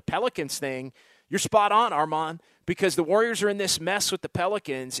as the Pelicans thing, you're spot on, Armand, because the Warriors are in this mess with the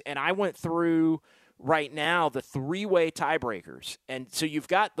Pelicans, and I went through right now the three-way tiebreakers. And so you've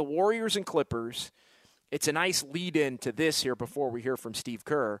got the Warriors and Clippers. It's a nice lead-in to this here before we hear from Steve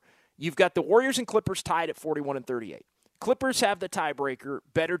Kerr. You've got the Warriors and Clippers tied at 41-38. Clippers have the tiebreaker,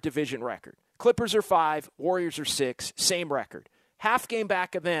 better division record. Clippers are 5, Warriors are 6, same record. Half game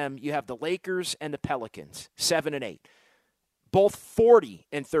back of them, you have the Lakers and the Pelicans, 7-8. Both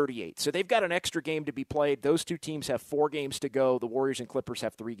 40-38. So they've got an extra game to be played. Those two teams have 4 games to go. The Warriors and Clippers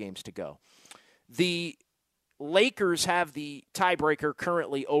have 3 games to go. The Lakers have the tiebreaker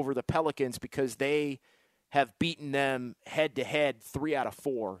currently over the Pelicans because they have beaten them head-to-head 3 out of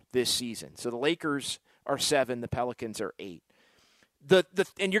 4 this season. So the Lakers are 7, the Pelicans are 8.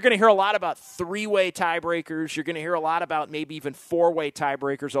 And you're going to hear a lot about 3-way tiebreakers. You're going to hear a lot about maybe even 4-way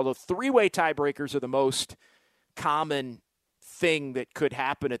tiebreakers, although 3-way tiebreakers are the most common thing that could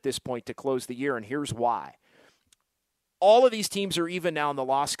happen at this point to close the year, and here's why. All of these teams are even now in the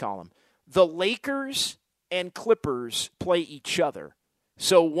loss column. The Lakers and Clippers play each other.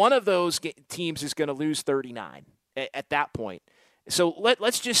 So one of those teams is going to lose 39 at that point. So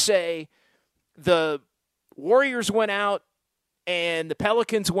let's just say the Warriors went out and the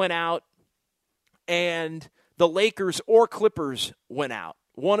Pelicans went out and the Lakers or Clippers went out,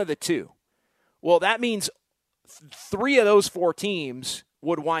 one of the two. Well, that means 3 of those 4 teams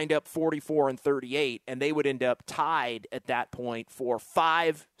would wind up 44-38, and they would end up tied at that point for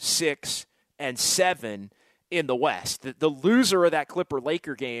 5, 6, and 7 in the West. The loser of that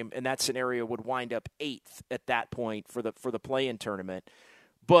Clipper-Laker game in that scenario would wind up 8th at that point for the play-in tournament.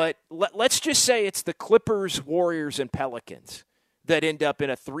 But let's just say it's the Clippers, Warriors, and Pelicans that end up in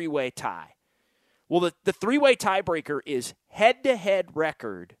a 3-way tie. Well, the 3-way tiebreaker is head-to-head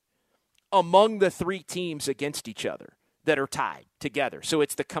record among the 3 teams against each other that are tied together. So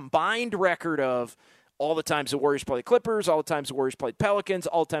it's the combined record of all the times the Warriors play the Clippers, all the times the Warriors play the Pelicans,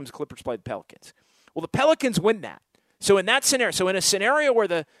 all the times the Clippers play the Pelicans. Well, the Pelicans win that. So in that scenario, in a scenario where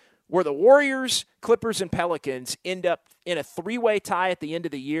the Warriors, Clippers, and Pelicans end up in a 3-way tie at the end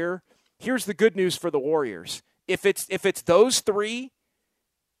of the year, here's the good news for the Warriors. If it's those 3,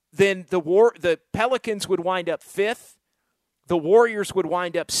 then the Pelicans would wind up 5th, the Warriors would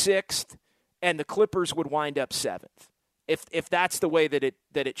wind up 6th, and the Clippers would wind up 7th. if that's the way that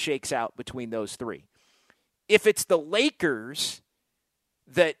it shakes out between those three. If it's the Lakers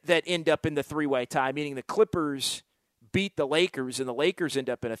that end up in the three-way tie, meaning the Clippers beat the Lakers and the Lakers end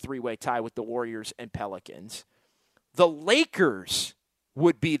up in a three-way tie with the Warriors and Pelicans, the Lakers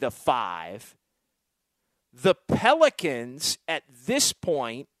would be the 5. The Pelicans at this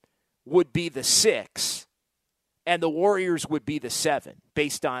point would be the 6, and the Warriors would be the 7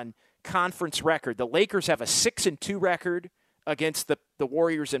 based on conference record. The Lakers have a 6-2 record against the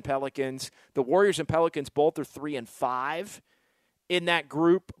Warriors and Pelicans. The Warriors and Pelicans both are 3-5 in that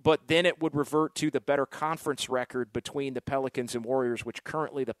group, but then it would revert to the better conference record between the Pelicans and Warriors, which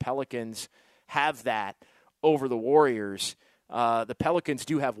currently the Pelicans have that over the Warriors. The Pelicans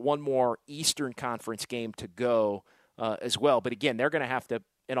do have one more Eastern Conference game to go as well. But again, they're going to have to,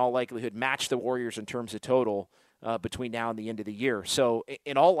 in all likelihood, match the Warriors in terms of total between now and the end of the year. So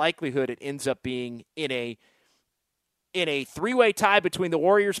in all likelihood, it ends up being in a three-way tie between the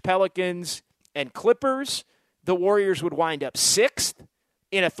Warriors, Pelicans, and Clippers. The Warriors would wind up 6th.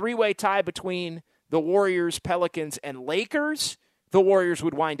 In a three-way tie between the Warriors, Pelicans, and Lakers, the Warriors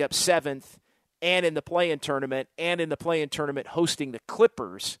would wind up 7th. And in the play-in tournament, hosting the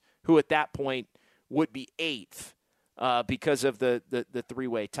Clippers, who at that point would be 8th because of the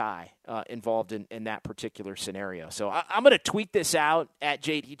three-way tie involved in that particular scenario. So I'm going to tweet this out at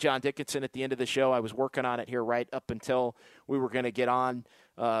JD John Dickinson at the end of the show. I was working on it here right up until we were going to get on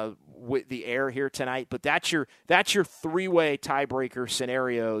with the air here tonight. But that's your three-way tiebreaker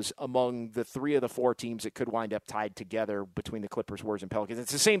scenarios among the 3 of the 4 teams that could wind up tied together between the Clippers, Warriors, and Pelicans.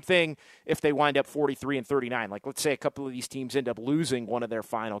 It's the same thing if they wind up 43-39. Like, let's say a couple of these teams end up losing one of their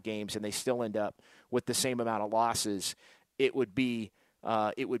final games and they still end up with the same amount of losses. It would be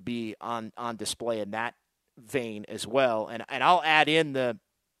on display in that vein as well. And I'll add in the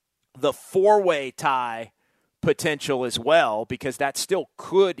 4-way tie potential as well, because that still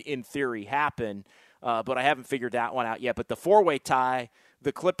could, in theory, happen. But I haven't figured that one out yet. But the 4-way tie,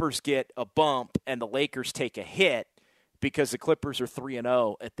 the Clippers get a bump and the Lakers take a hit because the Clippers are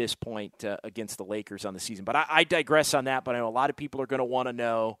 3-0 at this point against the Lakers on the season. But I digress on that. But I know a lot of people are going to want to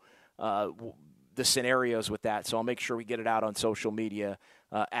know the scenarios with that. So I'll make sure we get it out on social media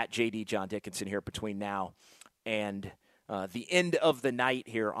at JD John Dickinson here between now and the end of the night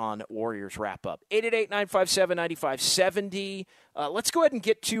here on Warriors Wrap-Up. 888-957-9570. Let's go ahead and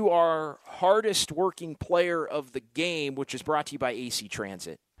get to our hardest working player of the game, which is brought to you by AC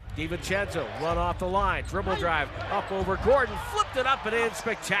Transit. DiVincenzo run off the line, dribble drive, up over Gordon, flipped it up and in.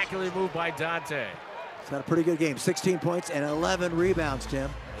 Spectacularly moved by Dante. He's had a pretty good game. 16 points and 11 rebounds, Tim.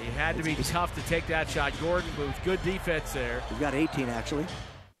 He had to be tough to take that shot. Gordon moved. Good defense there. He's got 18, actually.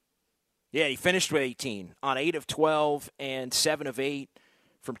 Yeah, he finished with 18 on 8 of 12 and 7 of 8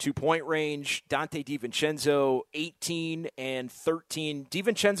 from two-point range. Dante DiVincenzo, 18 and 13.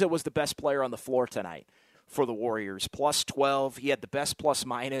 DiVincenzo was the best player on the floor tonight for the Warriors, plus 12. He had the best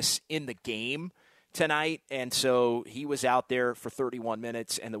plus-minus in the game tonight, and so he was out there for 31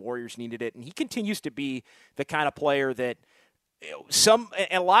 minutes, and the Warriors needed it. And he continues to be the kind of player that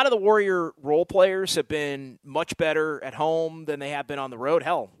a lot of the Warrior role players have been much better at home than they have been on the road.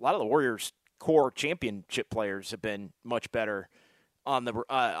 Hell, a lot of the Warriors core championship players have been much better on the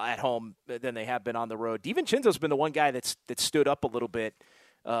at home than they have been on the road. DiVincenzo's been the one guy that stood up a little bit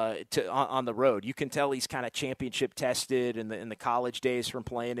on the road. You can tell he's kind of championship tested in the college days from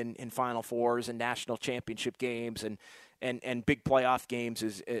playing in Final Fours and national championship games and big playoff games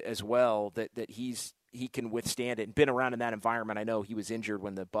as well. That he can withstand it and been around in that environment. I know he was injured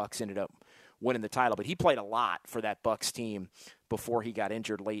when the Bucks ended up winning the title, but he played a lot for that Bucks team before he got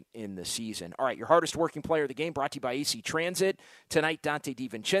injured late in the season. All right, your hardest working player of the game brought to you by AC Transit. Tonight, Dante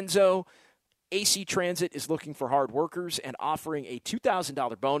DiVincenzo. AC Transit is looking for hard workers and offering a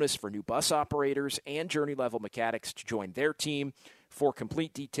 $2,000 bonus for new bus operators and journey-level mechanics to join their team. For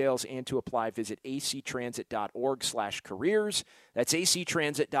complete details and to apply, visit actransit.org/careers. That's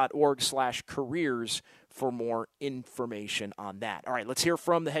actransit.org/careers for more information on that. All right, let's hear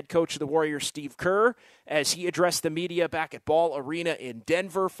from the head coach of the Warriors, Steve Kerr, as he addressed the media back at Ball Arena in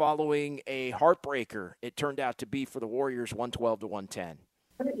Denver following a heartbreaker. It turned out to be for the Warriors, 112-110.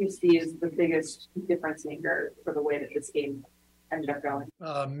 What did you see as the biggest difference maker for the way that this game ended up going?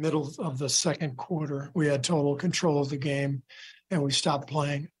 Middle of the second quarter, we had total control of the game, and we stopped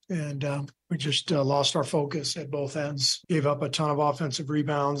playing. And we just lost our focus at both ends. Gave up a ton of offensive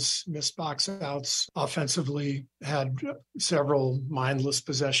rebounds, missed box outs. Offensively, had several mindless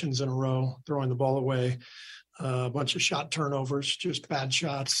possessions in a row, throwing the ball away. A bunch of shot turnovers, just bad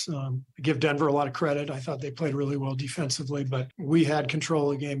shots. I give Denver a lot of credit. I thought they played really well defensively, but we had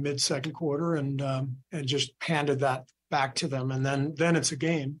control of the game mid-second quarter and just handed that back to them, and then it's a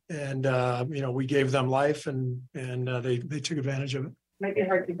game. And we gave them life, and they took advantage of it. Might be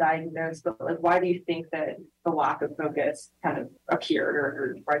hard to diagnose, but like, why do you think that the lack of focus kind of appeared,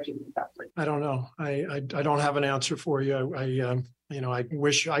 or why do you think that? I don't know. I don't have an answer for you. I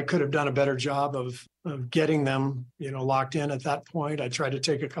wish I could have done a better job of getting them, locked in at that point. I tried to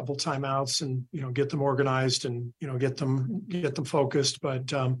take a couple timeouts and, get them organized and, get them focused.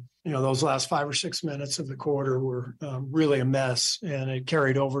 But, those last 5 or 6 minutes of the quarter were really a mess, and it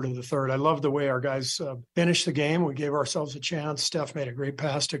carried over to the third. I love the way our guys finished the game. We gave ourselves a chance. Steph made a great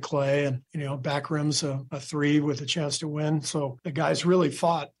pass to Clay, and, back rims a three with a chance to win. So the guys really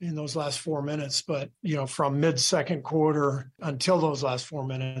fought in those last 4 minutes. But, from mid-second quarter until those last 4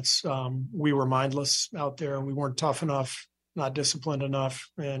 minutes, we were mindless out there. We weren't tough enough, not disciplined enough,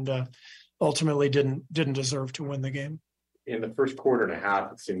 and ultimately didn't deserve to win the game. In the first quarter and a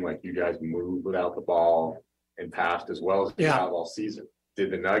half, it seemed like you guys moved without the ball and passed as well as you have all season.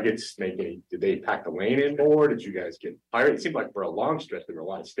 Did the Nuggets did they pack the lane in more? Did you guys get tired? It seemed like for a long stretch, there were a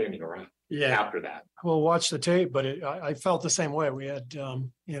lot of standing around after that. We'll watch the tape, but I felt the same way. We had, a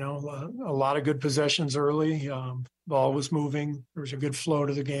lot of good possessions early. Ball was moving. There was a good flow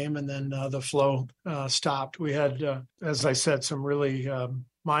to the game, and then the flow stopped. We had, as I said, some really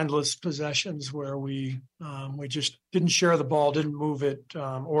mindless possessions where we just didn't share the ball, didn't move it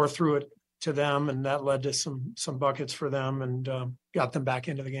or threw it to them, and that led to some buckets for them and got them back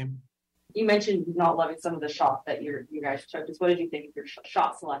into the game. You mentioned not loving some of the shots that you guys took. Just what did you think of your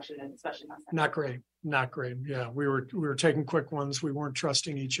shot selection, and especially not great? Yeah, we were taking quick ones. We weren't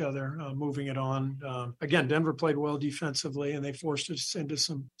trusting each other, moving it on. Again, Denver played well defensively, and they forced us into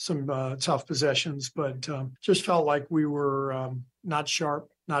some tough possessions, but just felt like we were not sharp,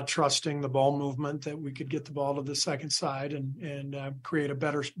 not trusting the ball movement, that we could get the ball to the second side and create a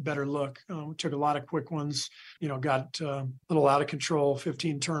better look. We took a lot of quick ones, got a little out of control,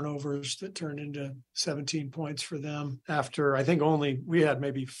 15 turnovers that turned into 17 points for them after I think we had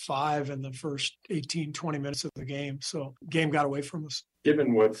maybe 5 in the first 18, 20 minutes of the game. So game got away from us.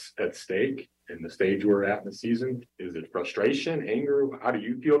 Given what's at stake and the stage we're at in the season, is it frustration, anger? How do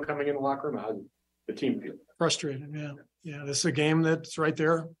you feel coming in the locker room? How does the team feel? Frustrated, yeah. Yeah, this is a game that's right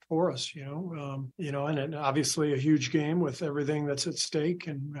there for us, and obviously a huge game with everything that's at stake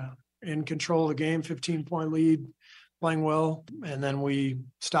and in control of the game, 15-point lead, playing well, and then we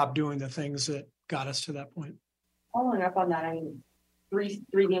stopped doing the things that got us to that point. Following up on that, I mean, three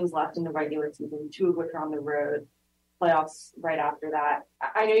games left in the regular season, 2 of which are on the road, playoffs right after that.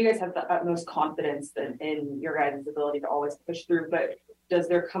 I know you guys have the utmost confidence in your guys' ability to always push through, but does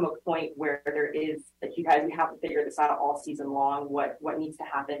there come a point where there is, like, you have to figure this out all season long, what needs to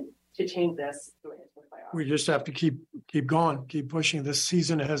happen to change this? We just have to keep going, keep pushing. This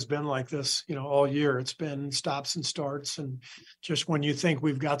season has been like this, all year. It's been stops and starts, and just when you think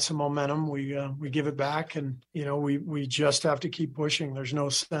we've got some momentum, we give it back, and we just have to keep pushing. There's no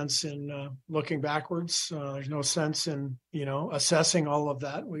sense in looking backwards. There's no sense in assessing all of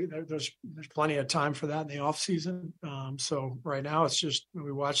that. There's plenty of time for that in the off season. So right now it's just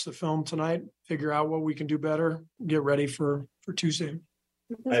we watch the film tonight, figure out what we can do better, get ready for Tuesday.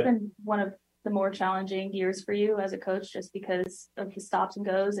 This has been one of the more challenging years for you as a coach, just because of the stops and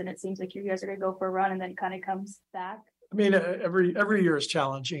goes, and it seems like you guys are going to go for a run and then it kind of comes back. I mean, every year is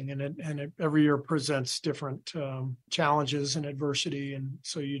challenging, and every year presents different challenges and adversity, and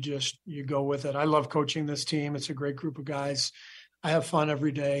so you go with it. I love coaching this team. It's a great group of guys. I have fun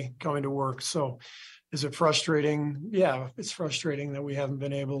every day coming to work. So, is it frustrating? Yeah, it's frustrating that we haven't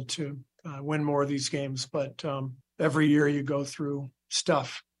been able to win more of these games, but every year you go through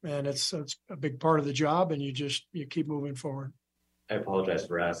stuff. And it's a big part of the job, and you keep moving forward. I apologize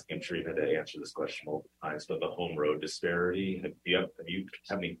for asking. I'm sure you had to answer this question multiple times, but the home road disparity. Have you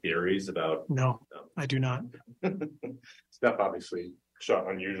have any theories about? No, I do not. Steph obviously shot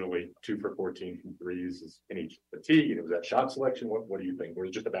unusually 2 for 14 from threes. Is any fatigue? And was that shot selection? What do you think? Or was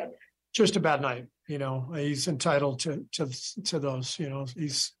it just a bad night? Just a bad night. He's entitled to those.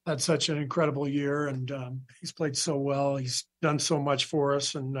 He's had such an incredible year, and he's played so well. He's done so much for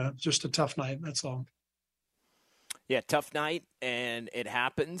us, and just a tough night. That's all. Yeah, tough night, and it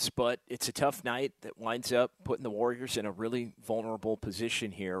happens, but it's a tough night that winds up putting the Warriors in a really vulnerable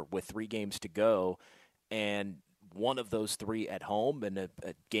position here with 3 games to go, and one of those 3 at home, and a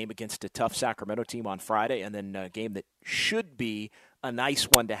game against a tough Sacramento team on Friday, and then a game that should be a nice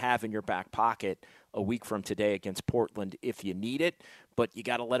one to have in your back pocket a week from today against Portland if you need it. But you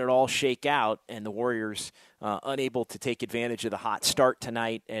got to let it all shake out, and the Warriors unable to take advantage of the hot start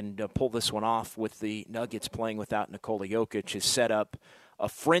tonight and pull this one off with the Nuggets playing without Nikola Jokic has set up a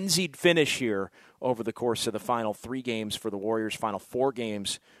frenzied finish here over the course of the final 3 games for the Warriors, final 4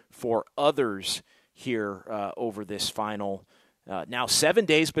 games for others here over this final now 7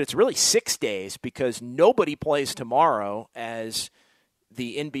 days, but it's really 6 days because nobody plays tomorrow as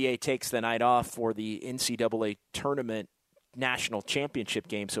the NBA takes the night off for the NCAA tournament national championship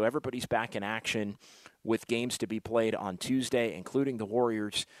game. So everybody's back in action with games to be played on Tuesday, including the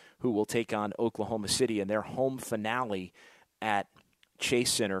Warriors, who will take on Oklahoma City in their home finale at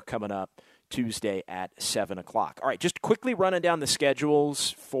Chase Center coming up Tuesday at 7 o'clock. All right, just quickly running down the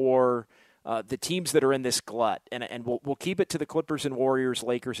schedules for the teams that are in this glut, and we'll keep it to the Clippers and Warriors,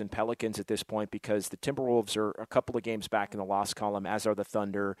 Lakers and Pelicans at this point because the Timberwolves are a couple of games back in the loss column, as are the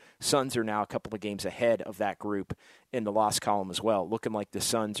Thunder. Suns are now a couple of games ahead of that group in the loss column as well, looking like the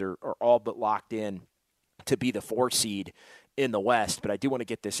Suns are all but locked in to be the 4 seed in the West, but I do want to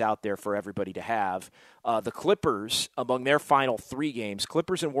get this out there for everybody to have. The Clippers, among their final 3 games,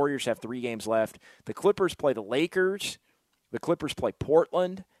 Clippers and Warriors have 3 games left. The Clippers play the Lakers. The Clippers play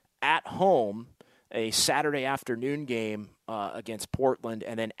Portland at home, a Saturday afternoon game against Portland,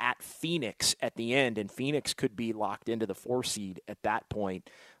 and then at Phoenix at the end, and Phoenix could be locked into the 4 seed at that point,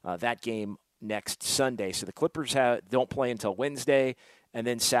 that game next Sunday. So the Clippers don't play until Wednesday, and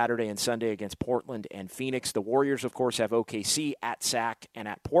then Saturday and Sunday against Portland and Phoenix. The Warriors, of course, have OKC at Sac and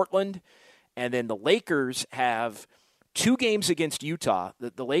at Portland. And then the Lakers have 2 games against Utah.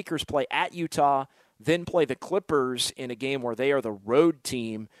 The Lakers play at Utah, then play the Clippers in a game where they are the road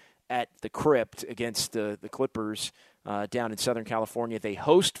team at the Crypt against the Clippers down in Southern California. They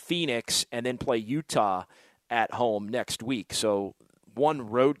host Phoenix and then play Utah at home next week. So 1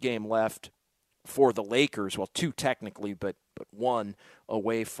 road game left for the Lakers. Well, 2 technically, but 1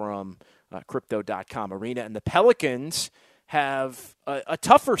 away from Crypto.com Arena. And the Pelicans have a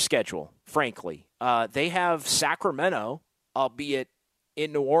tougher schedule, frankly. They have Sacramento, albeit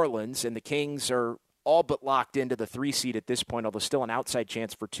in New Orleans, and the Kings are all but locked into the 3 seed at this point, although still an outside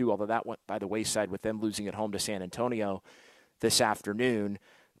chance for 2, although that went by the wayside with them losing at home to San Antonio this afternoon.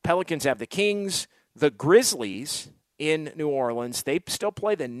 Pelicans have the Kings, the Grizzlies in New Orleans. They still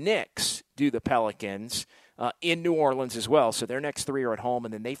play the Knicks, do the Pelicans, in New Orleans as well. So their next 3 are at home,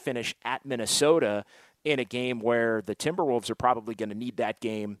 and then they finish at Minnesota in a game where the Timberwolves are probably going to need that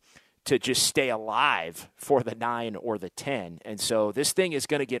game to just stay alive for the 9 or the 10. And so this thing is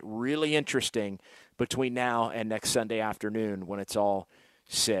going to get really interesting between now and next Sunday afternoon when it's all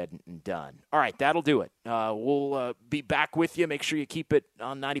said and done. All right, that'll do it. We'll be back with you. Make sure you keep it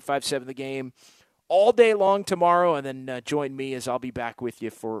on 95.7 The Game all day long tomorrow, and then join me as I'll be back with you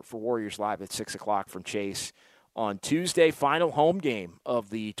for Warriors Live at 6 o'clock from Chase on Tuesday. Final home game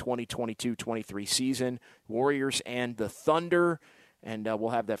of the 2022-23 season, Warriors and the Thunder. And we'll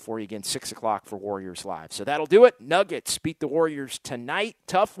have that for you again, 6 o'clock for Warriors Live. So that'll do it. Nuggets beat the Warriors tonight.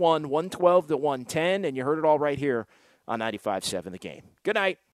 Tough one, 112-110. And you heard it all right here on 95.7 The Game. Good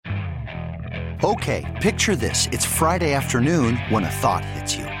night. Okay, picture this. It's Friday afternoon when a thought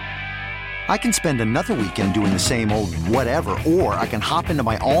hits you. I can spend another weekend doing the same old whatever, or I can hop into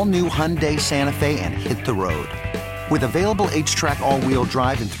my all-new Hyundai Santa Fe and hit the road. With available H-Track all-wheel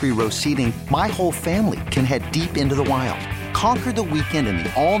drive and 3-row seating, my whole family can head deep into the wild. Conquer the weekend in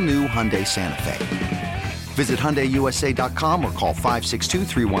the all-new Hyundai Santa Fe. Visit HyundaiUSA.com or call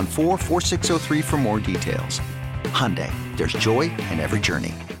 562-314-4603 for more details. Hyundai, there's joy in every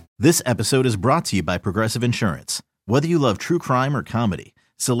journey. This episode is brought to you by Progressive Insurance. Whether you love true crime or comedy,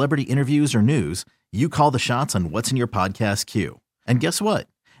 celebrity interviews or news, you call the shots on what's in your podcast queue. And guess what?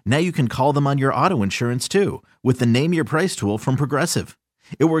 Now you can call them on your auto insurance too with the Name Your Price tool from Progressive.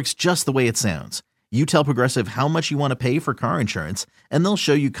 It works just the way it sounds. You tell Progressive how much you want to pay for car insurance, and they'll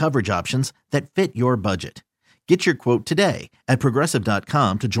show you coverage options that fit your budget. Get your quote today at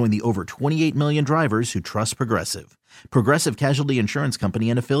Progressive.com to join the over 28 million drivers who trust Progressive. Progressive Casualty Insurance Company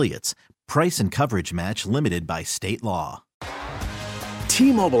and Affiliates. Price and coverage match limited by state law.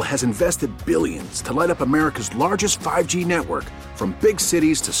 T-Mobile has invested billions to light up America's largest 5G network, from big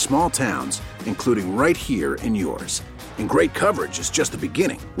cities to small towns, including right here in yours. And great coverage is just the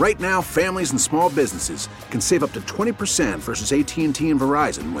beginning. Right now, families and small businesses can save up to 20% versus AT&T and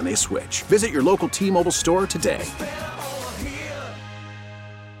Verizon when they switch. Visit your local T-Mobile store today.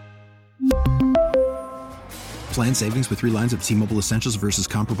 Plan savings with 3 lines of T-Mobile Essentials versus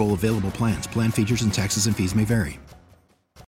comparable available plans. Plan features and taxes and fees may vary.